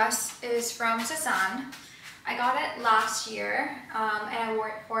this dress is from Cezanne. I got it last year, and I wore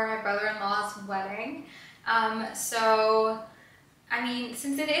it for my brother-in-law's wedding. So, I mean,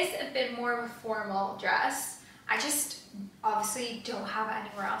 since it is a bit more of a formal dress, I just obviously don't have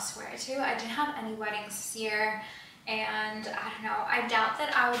anywhere else to wear it to. I didn't have any weddings this year, and I don't know, I doubt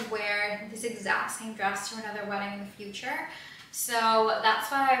that I would wear this exact same dress to another wedding in the future. So that's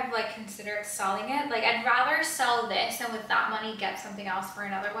why I've like considered selling it. Like, I'd rather sell this and with that money get something else for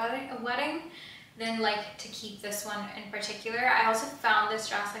another wedding than like to keep this one in particular. I also found this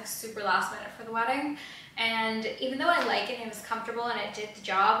dress like super last minute for the wedding, and even though I like it and it was comfortable and it did the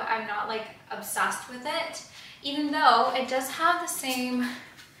job, I'm not like obsessed with it. Even though it does have the same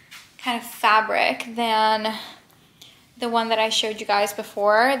kind of fabric than the one that I showed you guys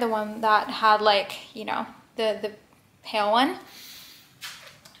before, the one that had like, you know, the pale one.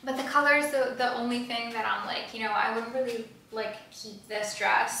 But the color is the only thing that I'm like, you know, I wouldn't really like keep this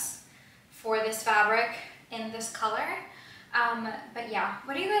dress for this fabric in this color. But yeah,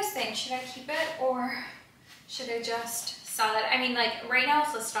 what do you guys think? Should I keep it or should I just sell it? I mean, like right now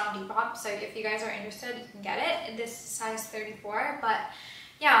it's listed on Depop, so if you guys are interested, you can get it. This is size 34, but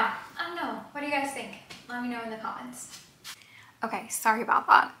yeah, I don't know. What do you guys think? Let me know in the comments. Okay, sorry about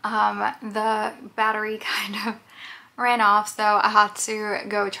that. The battery kind of ran off, so I had to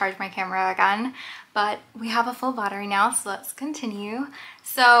go charge my camera again, but we have a full battery now, so let's continue.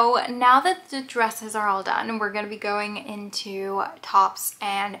 So now that the dresses are all done, we're going to be going into tops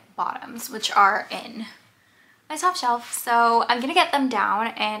and bottoms, which are in my top shelf. So I'm gonna get them down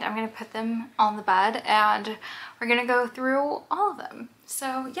and I'm gonna put them on the bed, and we're gonna go through all of them.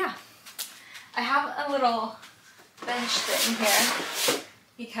 So yeah, I have a little bench thing here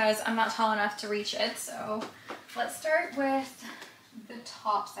because I'm not tall enough to reach it. So let's start with the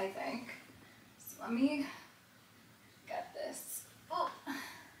tops, I think. So let me get this. Oh,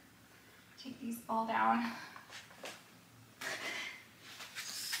 take these all down.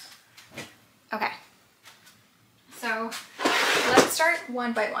 Okay. So let's start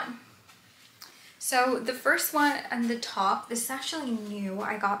one by one. So the first one on the top, this is actually new.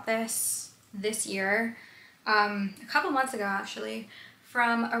 I got this year, a couple months ago actually,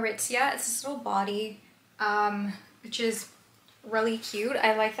 from Aritzia. It's this little body, which is really cute.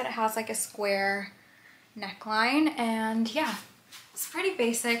 I like that it has like a square neckline, and yeah, it's pretty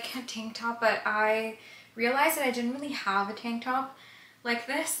basic tank top, but I realized that I didn't really have a tank top like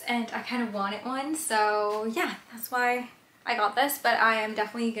this, and I kind of wanted one, so yeah, that's why I got this. But I am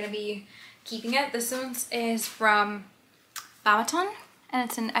definitely gonna be keeping it. This one is from Babaton, and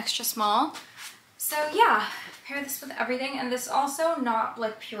it's an extra small. So yeah, pair this with everything, and this is also not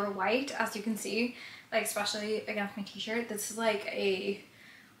like pure white, as you can see, like especially against my t-shirt. This is like a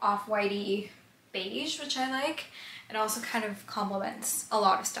off-whitey beige, which I like. It also kind of complements a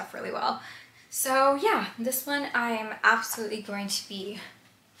lot of stuff really well. So yeah, this one I am absolutely going to be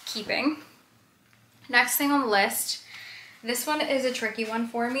keeping. Next thing on the list, This one is a tricky one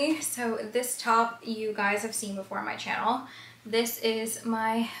for me. So this top you guys have seen before on my channel. This is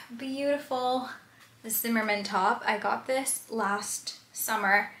my beautiful Zimmermann top. I got this last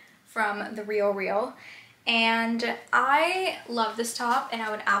summer from The Real, and I love this top, and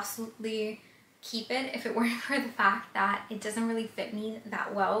I would absolutely keep it if it weren't for the fact that it doesn't really fit me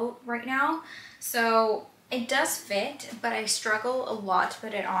that well right now. So it does fit, but I struggle a lot to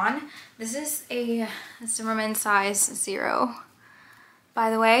put it on. This is a Zimmermann size 0, by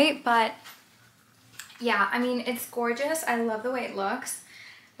the way, but yeah, I mean, it's gorgeous. I love the way it looks,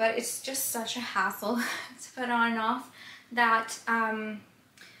 but it's just such a hassle to put on and off that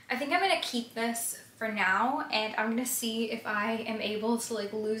I think I'm gonna keep this for now, and I'm gonna see if I am able to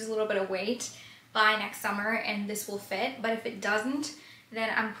like lose a little bit of weight by next summer and this will fit. But if it doesn't, then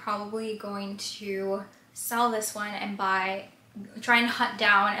I'm probably going to sell this one and try and hunt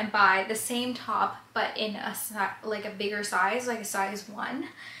down and buy the same top but in a bigger size, like a size 1.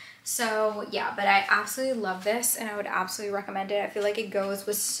 So yeah, but I absolutely love this and I would absolutely recommend it. I feel like it goes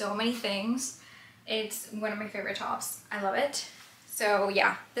with so many things. It's one of my favorite tops. I love it. So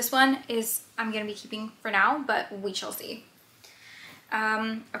yeah, this one is I'm gonna be keeping for now, but we shall see.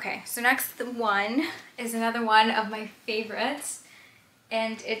 Okay, so next one is another one of my favorites,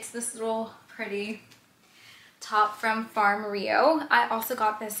 and it's this little pretty top from Farm Rio. I also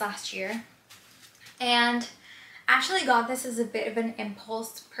got this last year, and actually got this as a bit of an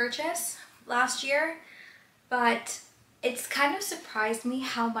impulse purchase last year, but it's kind of surprised me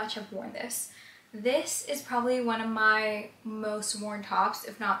how much I've worn this. This is probably one of my most worn tops,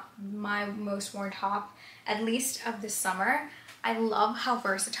 if not my most worn top, at least of this summer. I love how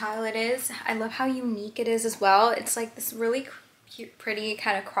versatile it is. I love how unique it is as well. It's like this really cute, pretty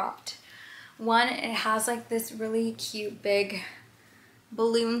kind of cropped one. It has like this really cute big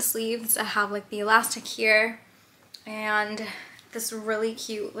balloon sleeves that have like the elastic here and this really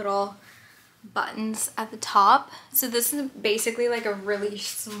cute little buttons at the top. So this is basically like a really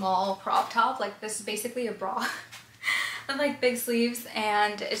small crop top. Like this is basically a bra with like big sleeves,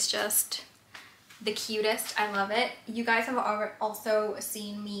 and it's just the cutest. I love it. You guys have also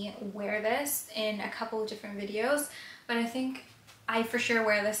seen me wear this in a couple of different videos, but I think I for sure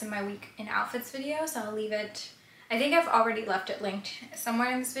wear this in my week in outfits video, so I'll leave it. I think I've already left it linked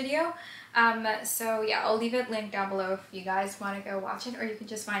somewhere in this video. So yeah, I'll leave it linked down below if you guys want to go watch it, or you can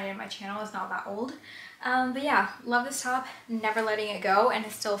just find it in my channel. It's not that old. But yeah, love this top, never letting it go, and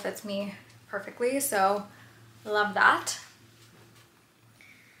it still fits me perfectly, so love that.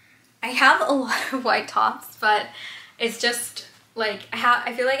 I have a lot of white tops, but it's just like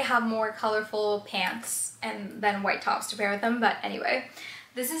I feel like I have more colorful pants than white tops to pair with them. But anyway,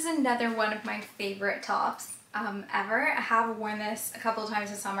 this is another one of my favorite tops ever. I have worn this a couple of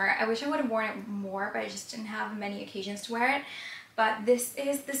times this summer. I wish I would have worn it more, but I just didn't have many occasions to wear it. But this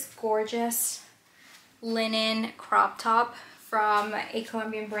is this gorgeous linen crop top from a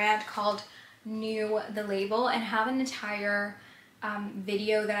Colombian brand called New the Label, and have an entire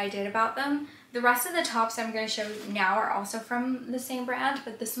video that I did about them. The rest of the tops I'm going to show you now are also from the same brand,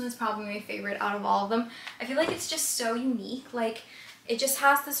 but this one is probably my favorite out of all of them. I feel like it's just so unique. Like, it just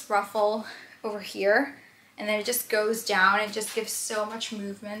has this ruffle over here, and then it just goes down. It just gives so much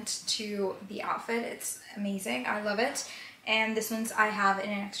movement to the outfit. It's amazing. I love it. And this one's I have in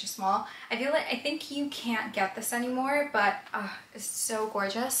an extra small. I think you can't get this anymore, but it's so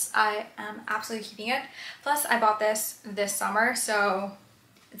gorgeous. I am absolutely keeping it. Plus, I bought this summer, so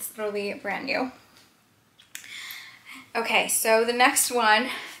it's literally brand new. Okay, so the next one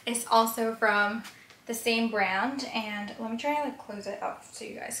is also from the same brand, and let me try and like close it up so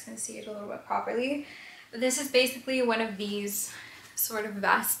you guys can see it a little bit properly. This is basically one of these sort of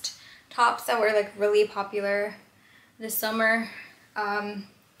vest tops that were like really popular this summer.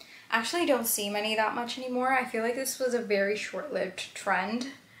 Actually don't see many that much anymore. I feel like this was a very short-lived trend,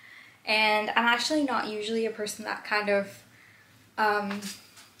 and I'm actually not usually a person that kind of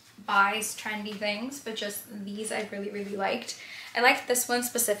buys trendy things, but just these I really liked. I liked this one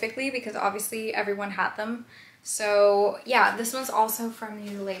specifically because obviously everyone had them. So yeah, this one's also from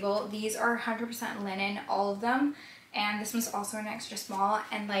New Label. These are 100% linen, all of them. And this one's also an extra small,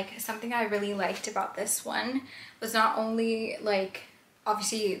 and like something I really liked about this one was not only like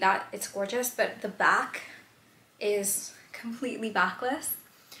obviously that it's gorgeous, but the back is completely backless,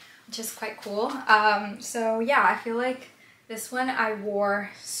 which is quite cool. So yeah, I feel like this one I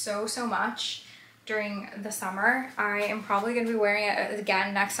wore so much during the summer. I am probably going to be wearing it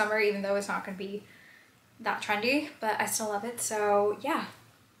again next summer, even though it's not going to be that trendy, but I still love it. So yeah,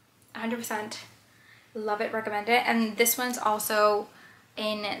 100%. Love it, recommend it. And this one's also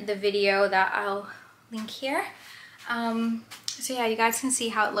in the video that I'll link here. So yeah, you guys can see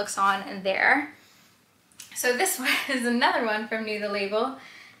how it looks on there. So this one is another one from New the Label,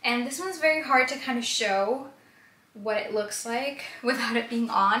 and this one's very hard to kind of show what it looks like without it being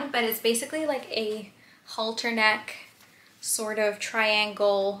on, but it's basically like a halter neck sort of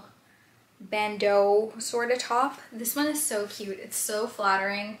triangle bandeau sort of top. This one is so cute. It's so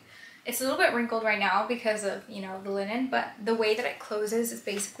flattering. It's a little bit wrinkled right now because of, you know, the linen, but the way that it closes is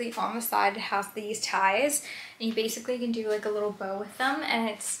basically on the side. It has these ties, and you basically can do like a little bow with them, and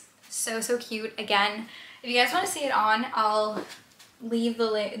it's so cute. Again, if you guys want to see it on, I'll leave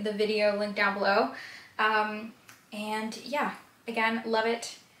the video link down below. And yeah, again, love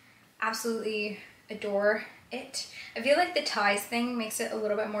it. Absolutely adore it. I feel like the ties thing makes it a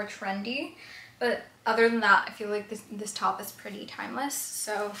little bit more trendy, but other than that, I feel like this top is pretty timeless,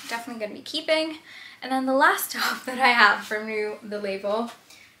 so definitely gonna be keeping. And then the last top that I have from New the Label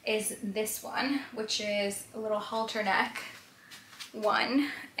is this one, which is a little halter neck one,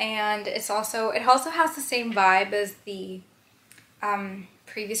 and it also has the same vibe as the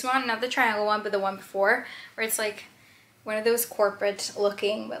previous one, not the triangle one, but the one before, where it's like one of those corporate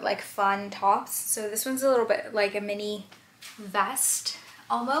looking but like fun tops. So this one's a little bit like a mini vest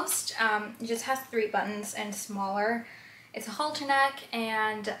almost. It just has 3 buttons and smaller. It's a halter neck,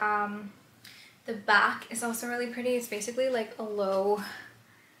 and the back is also really pretty. It's basically like a low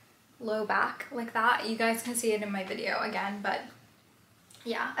back like that. You guys can see it in my video again, but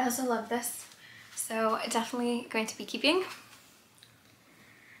yeah, I also love this, so definitely going to be keeping.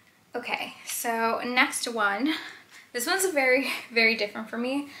 Okay, so next one. This one's very different for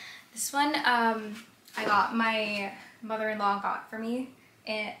me. This one I got, my mother-in-law got for me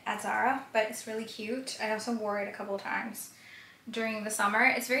at Zara, but it's really cute. I also wore it a couple of times during the summer.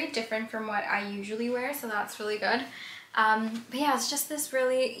 It's very different from what I usually wear, so that's really good. But yeah, it's just this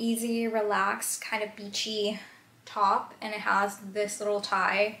really easy, relaxed, kind of beachy top, and it has this little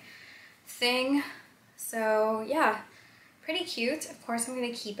tie thing. So yeah, pretty cute. Of course I'm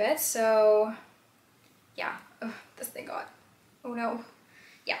gonna keep it, so yeah. Oh, this thing got, oh no.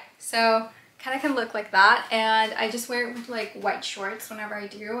 Yeah, so kind of can look like that, and I just wear it with like white shorts whenever I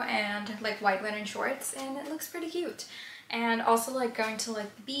do, and like white linen shorts, and it looks pretty cute. And also like going to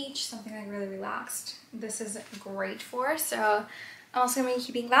like the beach, something like really relaxed, this is great for, so I'm also gonna be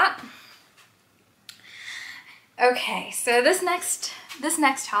keeping that. Okay, so this next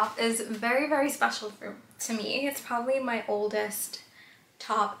top is very special to me. It's probably my oldest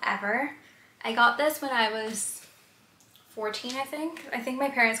top ever. I got this when I was 14, I think. I think my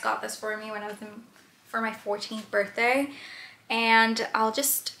parents got this for me when I was for my 14th birthday. And I'll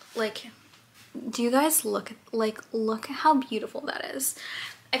just like, do you guys look at how beautiful that is?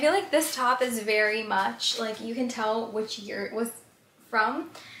 I feel like this top is very much like, you can tell which year it was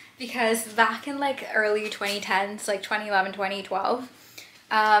from, because back in like early 2010s, like 2011, 2012,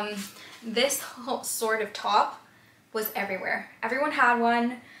 this whole sort of top was everywhere. Everyone had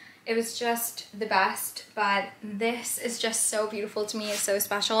one. It was just the best, but this is just so beautiful to me. It's so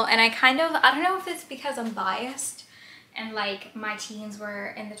special, and I don't know if it's because I'm biased and like my teens were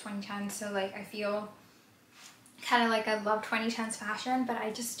in the 2010s, so like I feel kind of like I love 2010s fashion, but I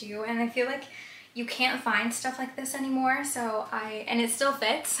just do, and I feel like you can't find stuff like this anymore, so and it still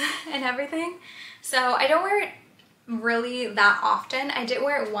fits and everything. So I don't wear it really that often. I did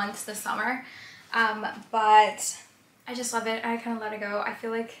wear it once this summer, but I just love it. I kind of let it go. I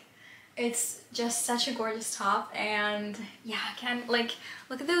feel like it's just such a gorgeous top, and yeah, again, like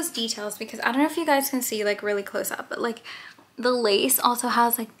look at those details, because I don't know if you guys can see like really close up, but like the lace also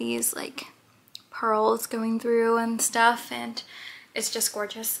has like these like pearls going through and stuff, and it's just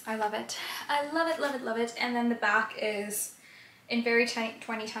gorgeous. I love it. I love it, love it. And then the back is in very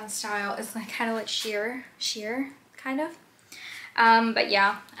 2010 style. It's like kind of like sheer kind of. But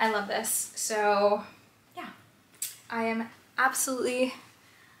yeah, I love this. So yeah, I am absolutely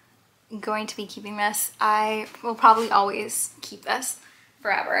going to be keeping this. I will probably always keep this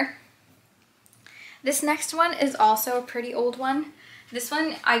forever. This next one is also a pretty old one. This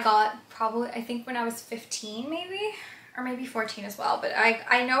one I got probably, I think when I was 15 maybe, or maybe 14 as well, but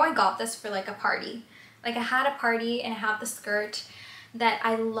I know I got this for like a party. Like I had a party and I have the skirt that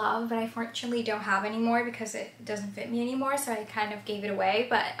I love, but I fortunately don't have anymore because it doesn't fit me anymore, so I kind of gave it away.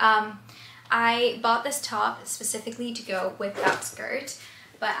 But I bought this top specifically to go with that skirt,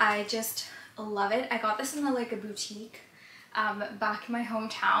 but I just love it. I got this in like a boutique back in my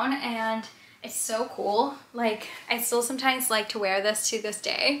hometown, and it's so cool. Like I still sometimes like to wear this to this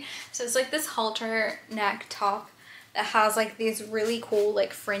day. So it's like this halter neck top that has like these really cool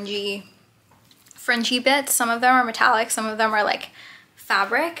like fringy bits. Some of them are metallic, some of them are like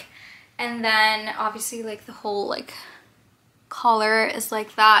fabric, And then obviously like the whole like collar is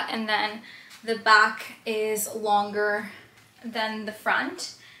like that, and then the back is longer than the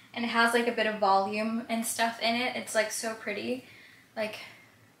front, and it has like a bit of volume and stuff in it. It's like so pretty. Like,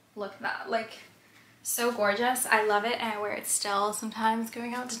 look at that, like so gorgeous. I love it, and I wear it still sometimes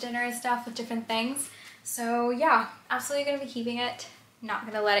going out to dinner and stuff with different things. So yeah, absolutely gonna be keeping it, not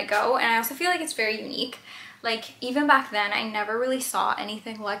gonna let it go. And I also feel like it's very unique. Like even back then I never really saw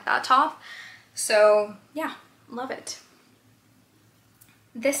anything like that top. So yeah, love it.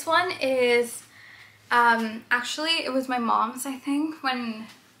 This one is actually it was my mom's, I think, from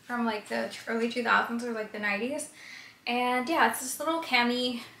like the early 2000s or like the 90s. And yeah, it's this little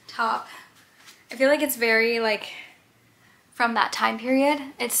cami top. I feel like it's very like from that time period.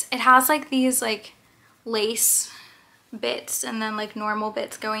 It has like these like lace bits and then like normal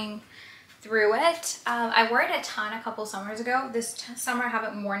bits going through it. I wore it a ton a couple summers ago. This summer I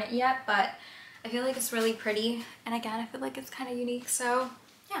haven't worn it yet, but I feel like it's really pretty. And again, I feel like it's kind of unique. So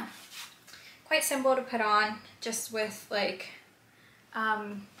yeah, quite simple to put on just with like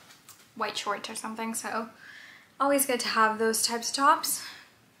white shorts or something. So always good to have those types of tops.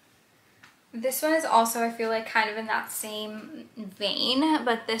 This one is also, I feel like, kind of in that same vein,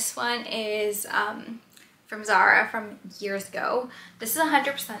 but this one is from Zara from years ago. This is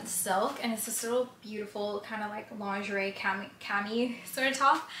 100% silk, and it's this little beautiful kind of like lingerie cami sort of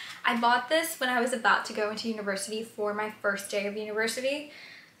top. I bought this when I was about to go into university for my first day of university.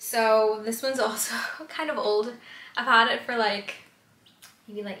 So this one's also kind of old. I've had it for like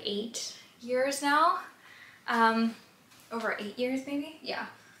maybe like 8 years now. Over 8 years maybe, yeah.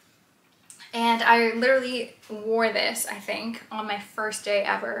 And I literally wore this, I think, on my first day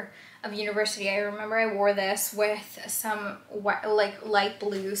ever of university. I remember I wore this with some like light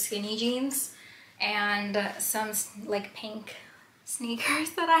blue skinny jeans and some like pink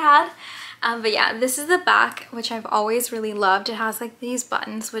sneakers that I had. But yeah, this is the back, which I've always really loved. It has like these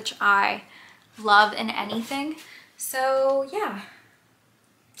buttons, which I love in anything. So yeah,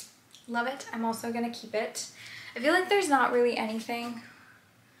 love it. I'm also gonna keep it. I feel like there's not really anything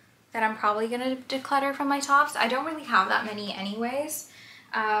that I'm probably gonna declutter from my tops. I don't really have that many anyways,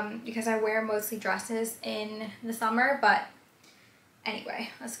 because I wear mostly dresses in the summer. But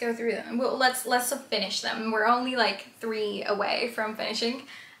anyway, let's go through them. Well, let's finish them. We're only like 3 away from finishing.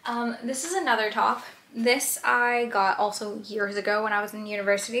 This is another top. This I got also years ago when I was in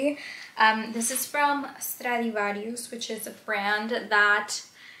university. This is from Stradivarius, which is a brand that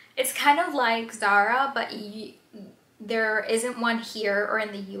it's kind of like Zara, but there isn't one here or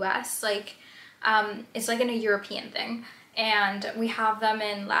in the US. Like it's like a European thing, and we have them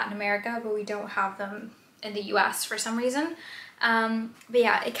in Latin America, but we don't have them in the US for some reason. But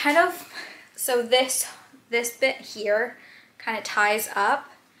yeah, it kind of, so this bit here kind of ties up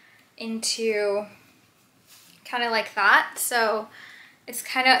into kind of like that. So it's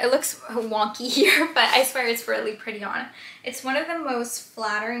kind of, it looks wonky here, but I swear it's really pretty on. It's one of the most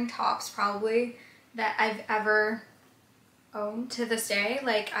flattering tops probably that I've ever owned to this day.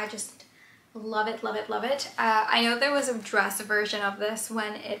 Like I just love it, love it, love it. I know there was a dress version of this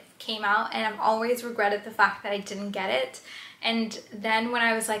when it came out, and I've always regretted the fact that I didn't get it. And then when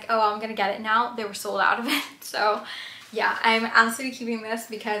I was like, oh, I'm gonna get it now, they were sold out of it. So yeah, I'm absolutely keeping this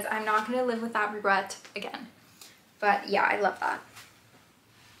because I'm not gonna live with that regret again. But yeah, I love that.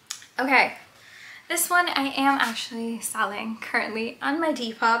 Okay, this one I am actually selling currently on my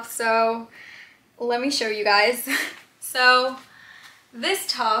Depop, so let me show you guys. So this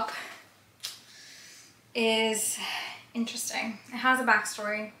top is interesting. It has a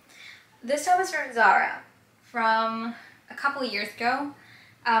backstory. This top is from Zara from a couple of years ago.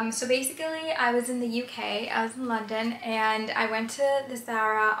 So basically I was in the UK, I was in London, and I went to the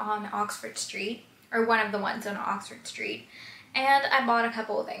Zara on Oxford Street, or one of the ones on Oxford Street, and I bought a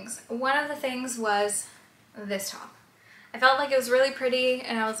couple of things. One of the things was this top. I felt like it was really pretty,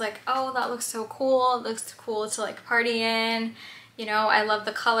 and I was like, oh, that looks so cool. It looks cool to like party in. You know, I love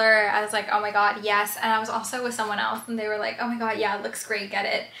the color. I was like, oh my god, yes. And I was also with someone else, and they were like, oh my god, yeah, it looks great, get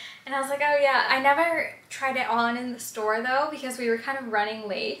it. And I was like, oh yeah. I never tried it on in the store though, because we were kind of running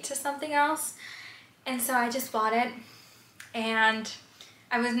late to something else. And so I just bought it, and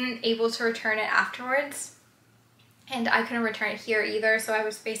I wasn't able to return it afterwards. And I couldn't return it here either, so I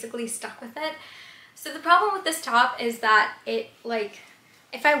was basically stuck with it. So the problem with this top is that it, like,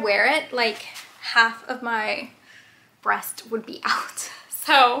 if I wear it, like, half of my breast would be out.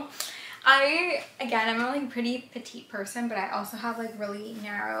 So again, I'm a like pretty petite person, but I also have like really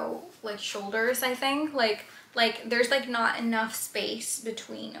narrow like shoulders, I think. Like there's like not enough space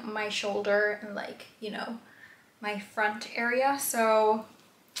between my shoulder and like, you know, my front area. So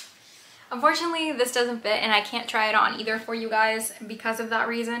Unfortunately, this doesn't fit and I can't try it on either for you guys because of that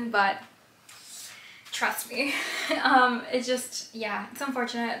reason, but trust me. It's just, yeah, it's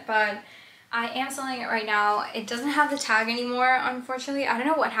unfortunate, but I am selling it right now. It doesn't have the tag anymore, unfortunately. I don't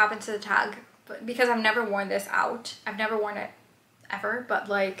know what happened to the tag, but because I've never worn this out. I've never worn it ever, but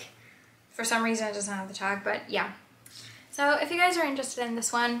like for some reason it doesn't have the tag, but yeah. So if you guys are interested in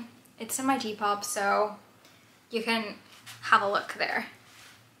this one, it's in my Depop, so you can have a look there.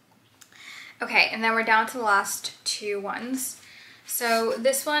 Okay, and then we're down to the last two ones. So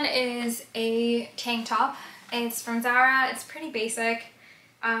this one is a tank top. It's from Zara. It's pretty basic.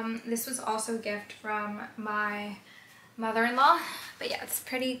 This was also a gift from my mother-in-law, but yeah, it's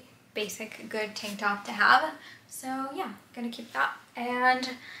pretty basic, good tank top to have. So yeah, gonna keep that.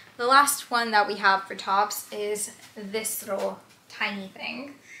 And the last one that we have for tops is this little tiny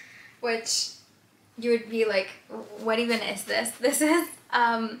thing, which you would be like, what even is this? This is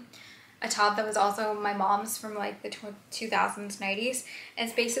a top that was also my mom's from like the 2000s, 90s.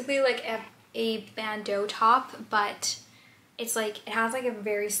 It's basically like a bandeau top, but it's like, it has like a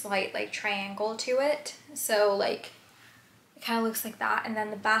very slight like triangle to it. So like, it kind of looks like that. And then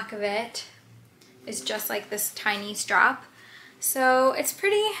the back of it is just like this tiny strap. So it's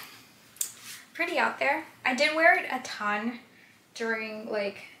pretty out there. I did wear it a ton during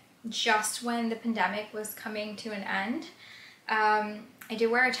like just when the pandemic was coming to an end. I did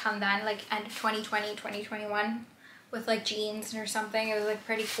wear a ton then, like end of 2020, 2021 with like jeans or something. It was like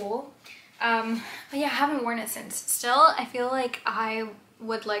pretty cool. But yeah, I haven't worn it since. Still, I feel like I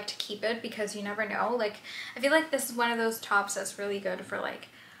would like to keep it because you never know. Like, I feel like this is one of those tops that's really good for like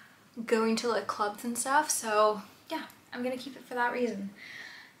going to like clubs and stuff. So yeah, I'm gonna keep it for that reason.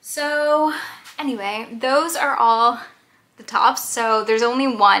 So anyway, those are all the tops. So there's only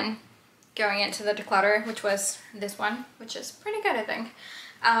one going into the declutter, which was this one, which is pretty good, I think.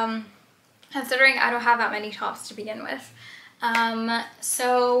 Considering I don't have that many tops to begin with.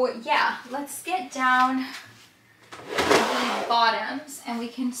 So yeah, let's get down to the bottoms and we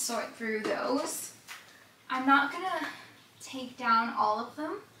can sort through those. I'm not gonna take down all of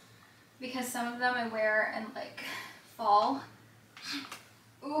them because some of them I wear in like fall.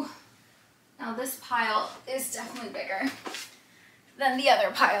 Ooh, now this pile is definitely bigger than the other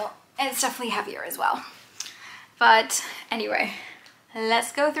pile, and it's definitely heavier as well. But anyway,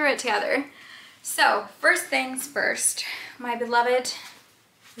 let's go through it together. So first things first, my beloved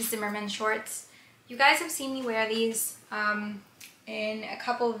Zimmermann shorts. You guys have seen me wear these in a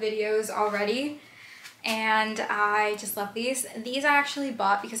couple of videos already, and I just love these. These I actually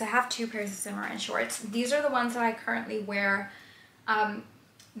bought because I have two pairs of Zimmermann shorts. These are the ones that I currently wear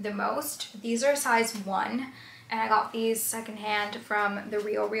the most. These are size 1, and I got these secondhand from the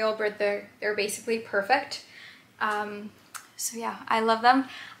Real, but they're basically perfect. So yeah, I love them.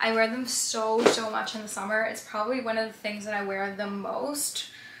 I wear them so much in the summer. It's probably one of the things that I wear the most,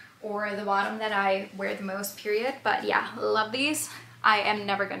 or the bottom that I wear the most, period. But yeah, love these. I am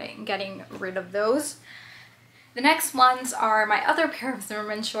never getting rid of those. The next ones are my other pair of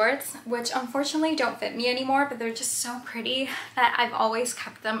Zimmermann shorts, which unfortunately don't fit me anymore, but they're just so pretty that I've always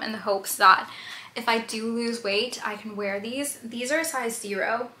kept them in the hopes that if I do lose weight, I can wear these. These are a size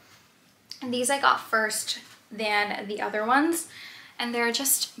 0, and these I got first than the other ones, and they're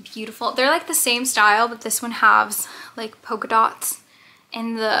just beautiful. They're like the same style, but this one has like polka dots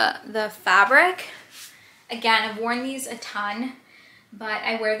in the fabric. Again, I've worn these a ton, but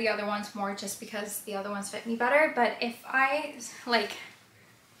I wear the other ones more just because the other ones fit me better. But if I like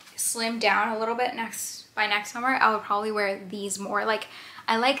slim down a little bit by next summer, I would probably wear these more. Like,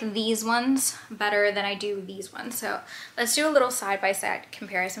 I like these ones better than I do these ones. So let's do a little side-by-side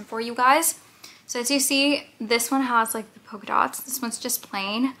comparison for you guys. So as you see, this one has like the polka dots. This one's just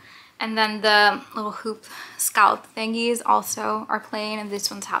plain. And then the little hoop scallop thingies also are plain, and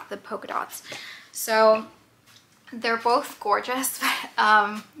this one's have the polka dots. So they're both gorgeous,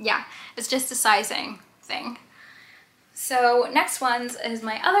 but yeah, it's just a sizing thing. So next ones is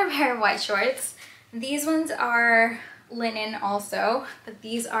my other pair of white shorts. These ones are linen also, but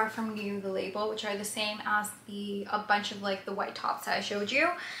these are from New The Label, which are the same as a bunch of like the white tops that I showed you.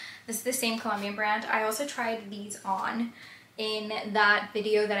 This is the same Colombian brand. I also tried these on in that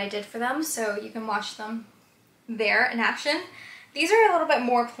video that I did for them, so you can watch them there in action. These are a little bit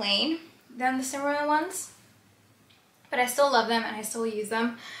more plain than the similar ones, but I still love them and I still use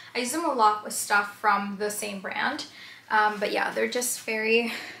them. I use them a lot with stuff from the same brand, but yeah, they're just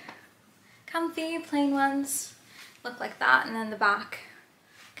very comfy, plain ones. Look like that, and then the back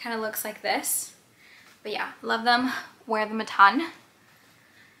kind of looks like this. But yeah, love them, wear them a ton.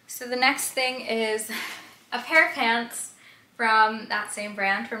 So the next thing is a pair of pants from that same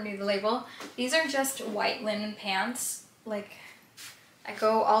brand, from New the Label. These are just white linen pants. Like, I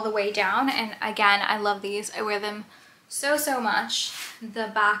go all the way down, and again, I love these. I wear them so much.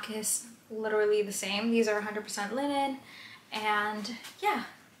 The back is literally the same. These are 100% linen, and yeah,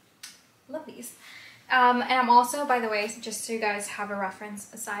 love these. And I'm also, by the way, just so you guys have a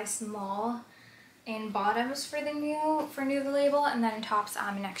reference, a size small in bottoms for New the Label, and then in tops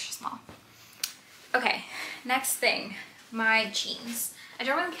I'm an extra small. Okay, next thing, my jeans. I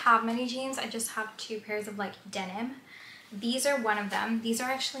don't really have many jeans. I just have 2 pairs of like denim. These are one of them. These are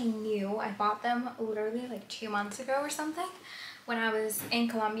actually new. I bought them literally like 2 months ago or something when I was in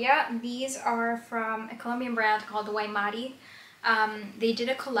Colombia. These are from a Colombian brand called Waimari. They did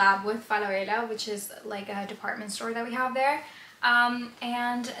a collab with Falabella, which is like a department store that we have there.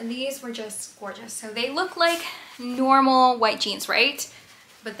 And these were just gorgeous. So they look like normal white jeans, right?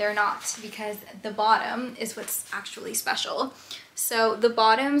 But they're not, because the bottom is what's actually special. So the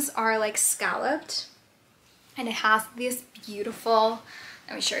bottoms are like scalloped, and it has this beautiful,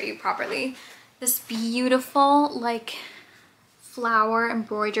 let me show you properly, this beautiful like flower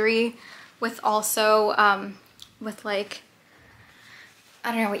embroidery with also with like,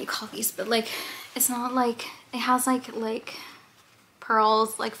 I don't know what you call these, but like, it's not like, it has like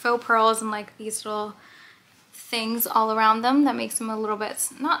pearls, like faux pearls, and like these little things all around them that makes them a little bit,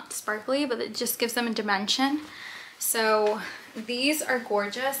 not sparkly, but it just gives them a dimension. So these are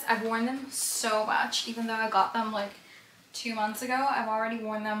gorgeous. I've worn them so much, even though I got them like 2 months ago. I've already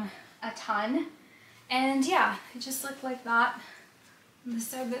worn them a ton. And yeah, it just looked like that.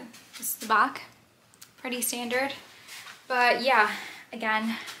 This is the back. Pretty standard. But yeah,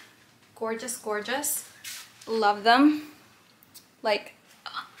 again, gorgeous, gorgeous. Love them. Like,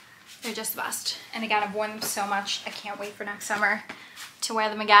 they're just the best. And again, I've worn them so much. I can't wait for next summer to wear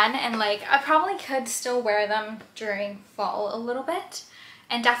them again. And like, I probably could still wear them during fall a little bit,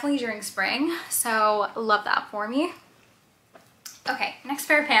 and definitely during spring. So love that for me. Okay, next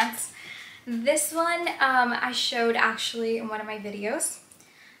pair of pants. This one I showed actually in one of my videos.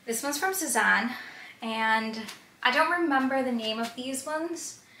 This one's from Suzanne, and I don't remember the name of these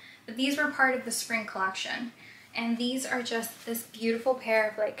ones, but these were part of the spring collection. And these are just this beautiful pair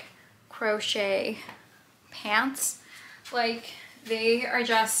of like crochet pants. Like, they are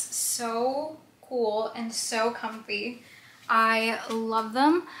just so cool and so comfy. I love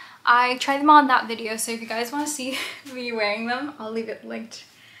them. I tried them on that video, so if you guys want to see me wearing them, I'll leave it linked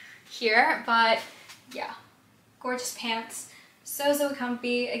here. But yeah, gorgeous pants. So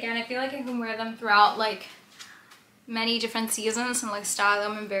comfy. Again, I feel like I can wear them throughout like many different seasons and like style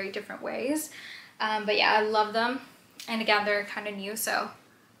them in very different ways. But yeah, I love them. And again, they're kind of new, so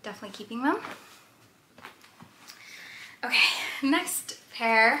definitely keeping them. Okay, next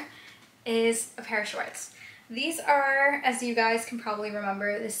pair is a pair of shorts. These are, as you guys can probably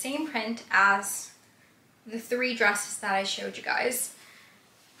remember, the same print as the 3 dresses that I showed you guys,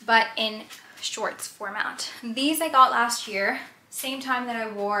 but in shorts format. These I got last year, same time that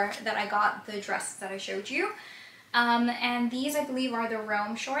I got the dresses that I showed you. And these I believe are the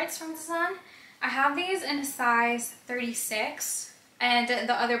Rome shorts from Suzanne. I have these in a size 36, and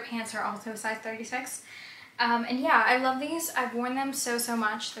the other pants are also a size 36. And yeah, I love these. I've worn them so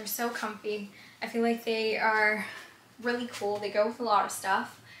much. They're so comfy. I feel like they are really cool. They go with a lot of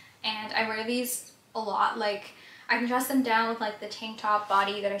stuff, and I wear these a lot. Like, I can dress them down with like the tank top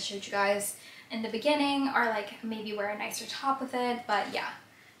body that I showed you guys in the beginning, or like maybe wear a nicer top with it. But yeah,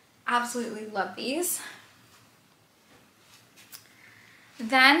 absolutely love these.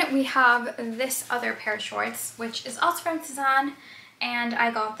 Then we have this other pair of shorts, which is also from Suzanne, and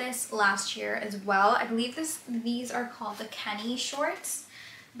I got this last year as well. I believe these are called the Kenny shorts,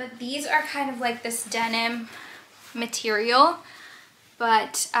 but these are kind of like this denim material,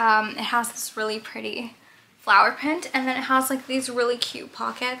 but it has this really pretty flower print, and then it has like these really cute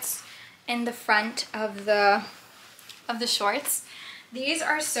pockets in the front of the shorts. These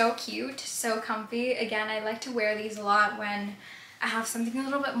are so cute, so comfy. Again, I like to wear these a lot when I have something a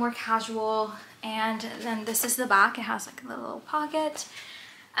little bit more casual. And then this is the back. It has like a little pocket.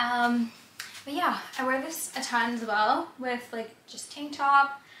 But yeah, I wear this a ton as well with like just tank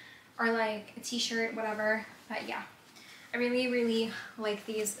top or like a t-shirt, whatever. But yeah, I really like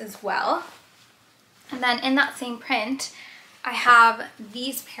these as well. And then in that same print, I have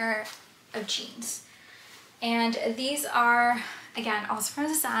these pair of jeans. And these are, again, also from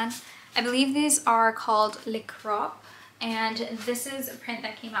Suzanne. I believe these are called Le Crop. And this is a print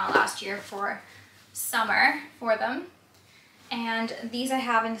that came out last year for summer for them. And these I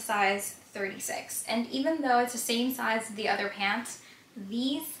have in size 36. And even though it's the same size as the other pants,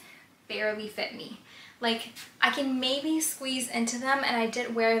 these barely fit me. Like I can maybe squeeze into them, and I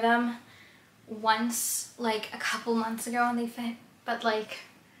did wear them once like a couple months ago and they fit, but like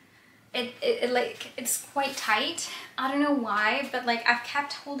it's quite tight. I don't know why, but like I've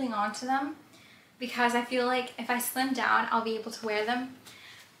kept holding on to them because I feel like if I slim down I'll be able to wear them,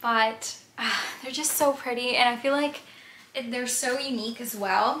 but they're just so pretty, and I feel like they're so unique as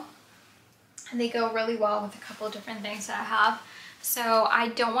well, and they go really well with a couple of different things that I have. So I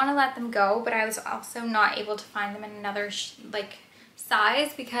don't want to let them go, but I was also not able to find them in another like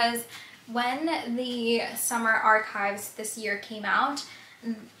size, because when the summer archives this year came out,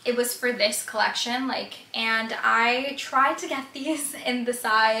 it was for this collection, like, and I tried to get these in the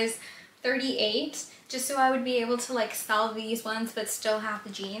size 38 just so I would be able to like sell these ones but still have the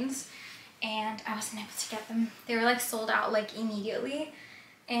jeans, and I wasn't able to get them. They were like sold out like immediately,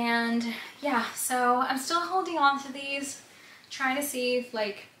 and yeah, so I'm still holding on to these, trying to see if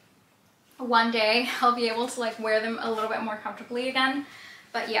like one day I'll be able to like wear them a little bit more comfortably again.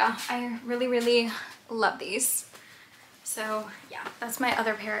 But yeah, I really love these. So yeah, that's my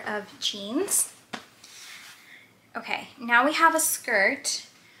other pair of jeans. Okay, now we have a skirt.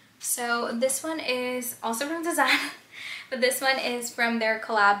 So this one is also from Design, but this one is from their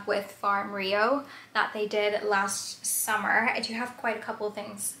collab with Farm Rio that they did last summer. I do have quite a couple of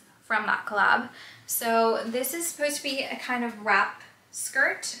things from that collab. So this is supposed to be a kind of wrap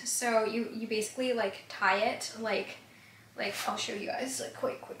skirt. So you basically like tie it like I'll show you guys like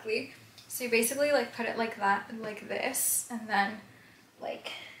quite quickly. So you basically like put it like that, like this, and then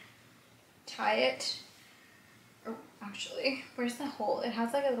like tie it. Or actually, where's the hole? It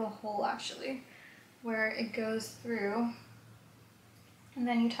has like a little hole actually where it goes through, and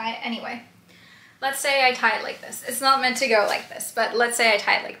then you tie it. Anyway, let's say I tie it like this. It's not meant to go like this, but let's say I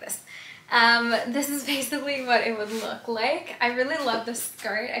tie it like this. This is basically what it would look like. I really love the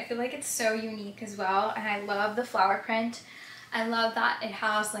skirt. I feel like it's so unique as well, and I love the flower print. I love that it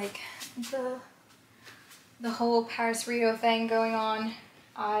has like the whole Paris Rio thing going on.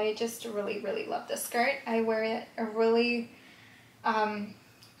 I just really love this skirt. I wear it I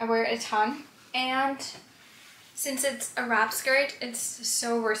wear it a ton, and since it's a wrap skirt, it's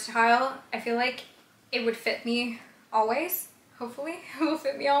so versatile. I feel like it would fit me always. Hopefully it will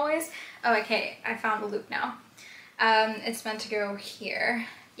fit me always. Oh, okay, I found the loop now. It's meant to go here.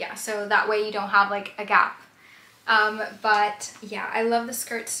 Yeah, so that way you don't have like a gap. But yeah, I love the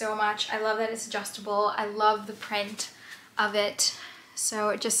skirt so much. I love that it's adjustable. I love the print of it. So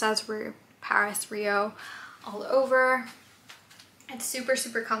it just says Paris Rio all over. It's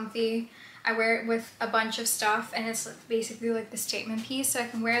super comfy. I wear it with a bunch of stuff, and it's basically like the statement piece. So I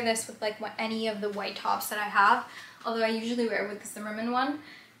can wear this with like any of the white tops that I have. Although I usually wear it with the Zimmermann one,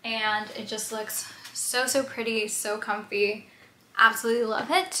 and it just looks so pretty, so comfy. Absolutely love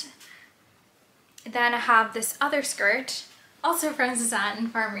it. Then I have this other skirt, also from Suzanne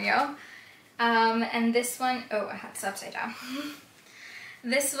and Farm Rio. And this one, oh, I had this upside down.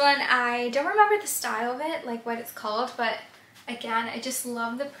 This one, I don't remember the style of it, like what it's called, but again, I just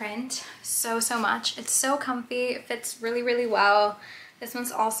love the print so much. It's so comfy, it fits really well. This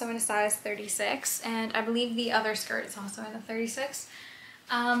one's also in a size 36, and I believe the other skirt is also in a 36.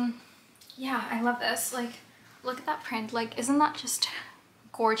 Yeah, I love this. Like, look at that print. Like, isn't that just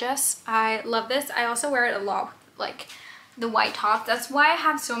gorgeous? I love this. I also wear it a lot, like the white top. That's why I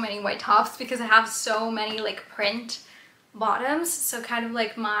have so many white tops, because I have so many like print bottoms. So kind of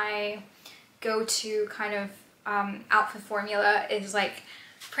like my go-to kind of outfit formula is like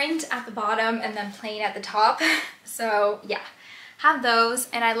print at the bottom and then plain at the top. So yeah, have those,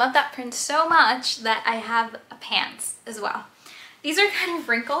 and I love that print so much that I have pants as well. These are kind of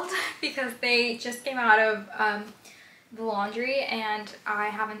wrinkled because they just came out of the laundry and I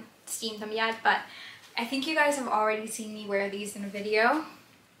haven't steamed them yet, but I think you guys have already seen me wear these in a video.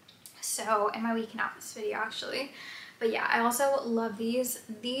 So in my weekend outfits video actually. But yeah, I also love these.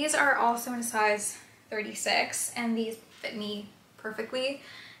 These are also in a size 36 and these fit me perfectly.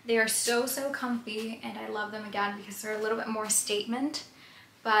 They are so comfy, and I love them again because they're a little bit more statement,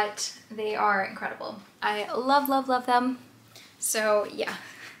 but they are incredible. I love them. So yeah,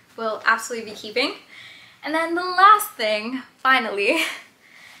 we'll absolutely be keeping. And then the last thing, finally,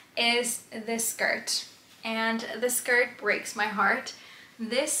 is this skirt. And this skirt breaks my heart.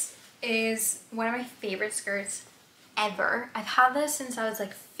 This is one of my favorite skirts ever. I've had this since I was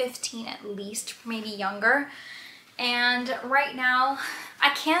like 15 at least, maybe younger. And right now, I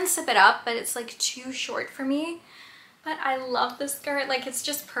can zip it up, but it's like too short for me. But I love this skirt, like it's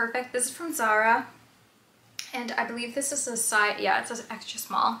just perfect. This is from Zara. And I believe this is a size, yeah, it's an extra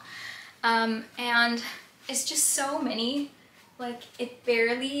small. And it's just so mini, like it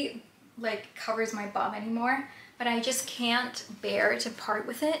barely like covers my bum anymore, but I just can't bear to part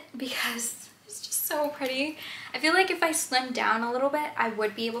with it because it's just so pretty. I feel like if I slimmed down a little bit, I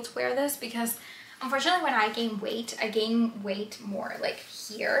would be able to wear this because unfortunately when I gain weight more like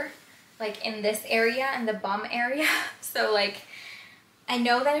here, like in this area and the bum area. So like I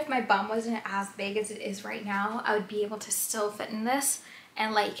know that if my bum wasn't as big as it is right now, I would be able to still fit in this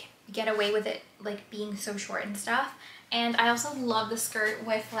and like get away with it like being so short and stuff. And I also love the skirt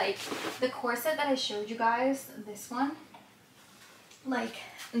with like the corset that I showed you guys, this one. Like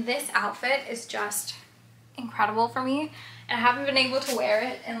this outfit is just incredible for me, and I haven't been able to wear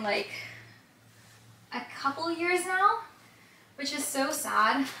it in like a couple years now, which is so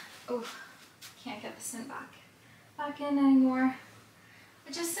sad. Oh, can't get this in back in anymore,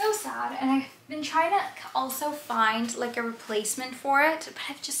 which is so sad. And I've been trying to also find like a replacement for it, but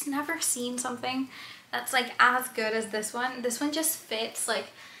I've just never seen something that's like as good as this one. This one just fits like,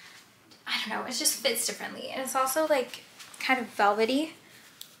 I don't know, it just fits differently. And it's also like kind of velvety,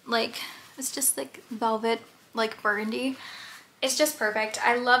 like it's just like velvet, like burgundy. It's just perfect.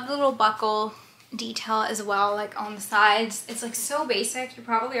 I love the little buckle detail as well, like on the sides. It's like so basic. You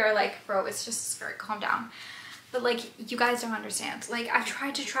probably are like, bro, it's just a skirt, calm down. But like, you guys don't understand. Like, I've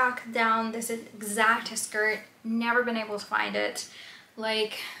tried to track down this exact skirt, never been able to find it.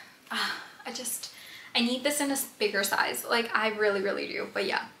 Like, I need this in a bigger size. Like, I really, really do. But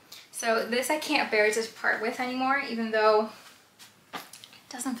yeah, so this I can't bear to part with anymore, even though it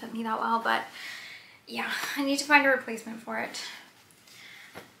doesn't fit me that well. But yeah, I need to find a replacement for it.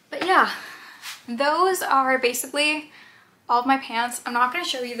 But yeah, those are basically all of my pants. I'm not going to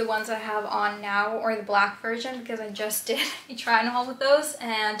show you the ones that I have on now or the black version because I just did a try on haul with those,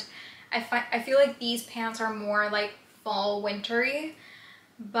 and I feel like these pants are more like fall wintry.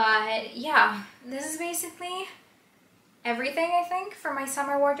 But yeah, this is basically everything I think for my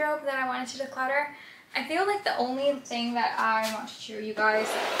summer wardrobe that I wanted to declutter. I feel like the only thing that I want to show you guys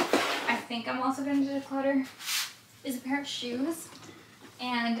I think I'm also going to declutter is a pair of shoes,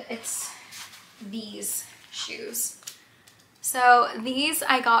 and it's these shoes. So these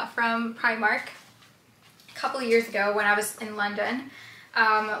I got from Primark a couple of years ago when I was in London.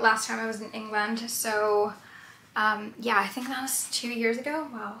 Last time I was in England, so yeah, I think that was 2 years ago.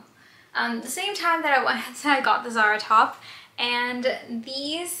 Wow. The same time that I got the Zara top, and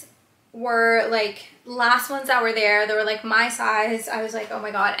these were like last ones that were there. They were like my size. I was like, oh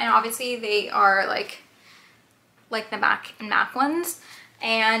my god. And obviously they are like the MAC ones,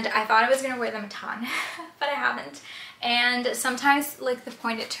 and I thought I was gonna wear them a ton, but I haven't. And sometimes like the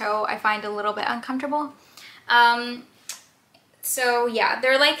pointed toe I find a little bit uncomfortable. So yeah,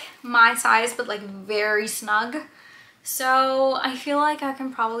 they're like my size, but like very snug. So I feel like I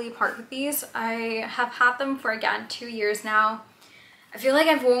can probably part with these. I have had them for, again, 2 years now. I feel like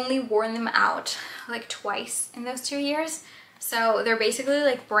I've only worn them out like twice in those 2 years. So they're basically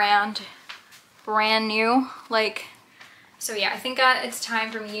like brand new. Like, so yeah, I think it's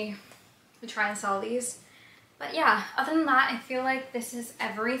time for me to try and sell these. But yeah, other than that, I feel like this is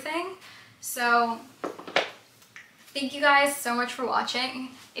everything. So thank you guys so much for watching.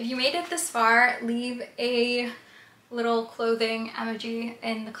 If you made it this far, leave a little clothing emoji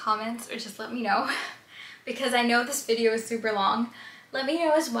in the comments, or just let me know because I know this video is super long. Let me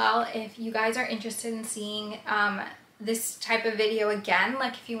know as well if you guys are interested in seeing this type of video again,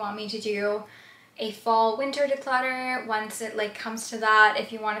 like if you want me to do a fall winter declutter once it like comes to that,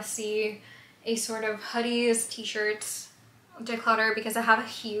 if you want to see a sort of hoodies, t-shirts declutter, because I have a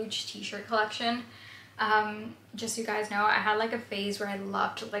huge t-shirt collection. Just so you guys know, I had like a phase where I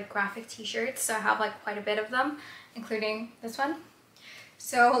loved like graphic t-shirts, so I have like quite a bit of them, including this one.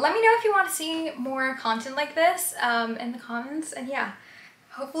 So let me know if you want to see more content like this in the comments. And yeah,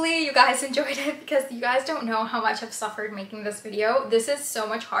 hopefully you guys enjoyed it, because you guys don't know how much I've suffered making this video. This is so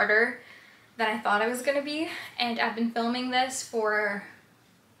much harder than I thought it was gonna be, and I've been filming this for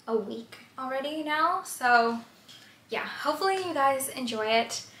a week already now. So yeah, hopefully you guys enjoy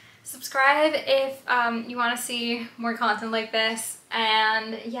it. Subscribe if you want to see more content like this,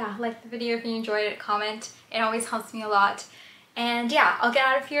 and yeah, like the video if you enjoyed it, comment. It always helps me a lot. And yeah, I'll get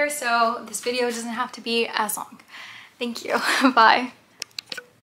out of here so this video doesn't have to be as long. Thank you. Bye.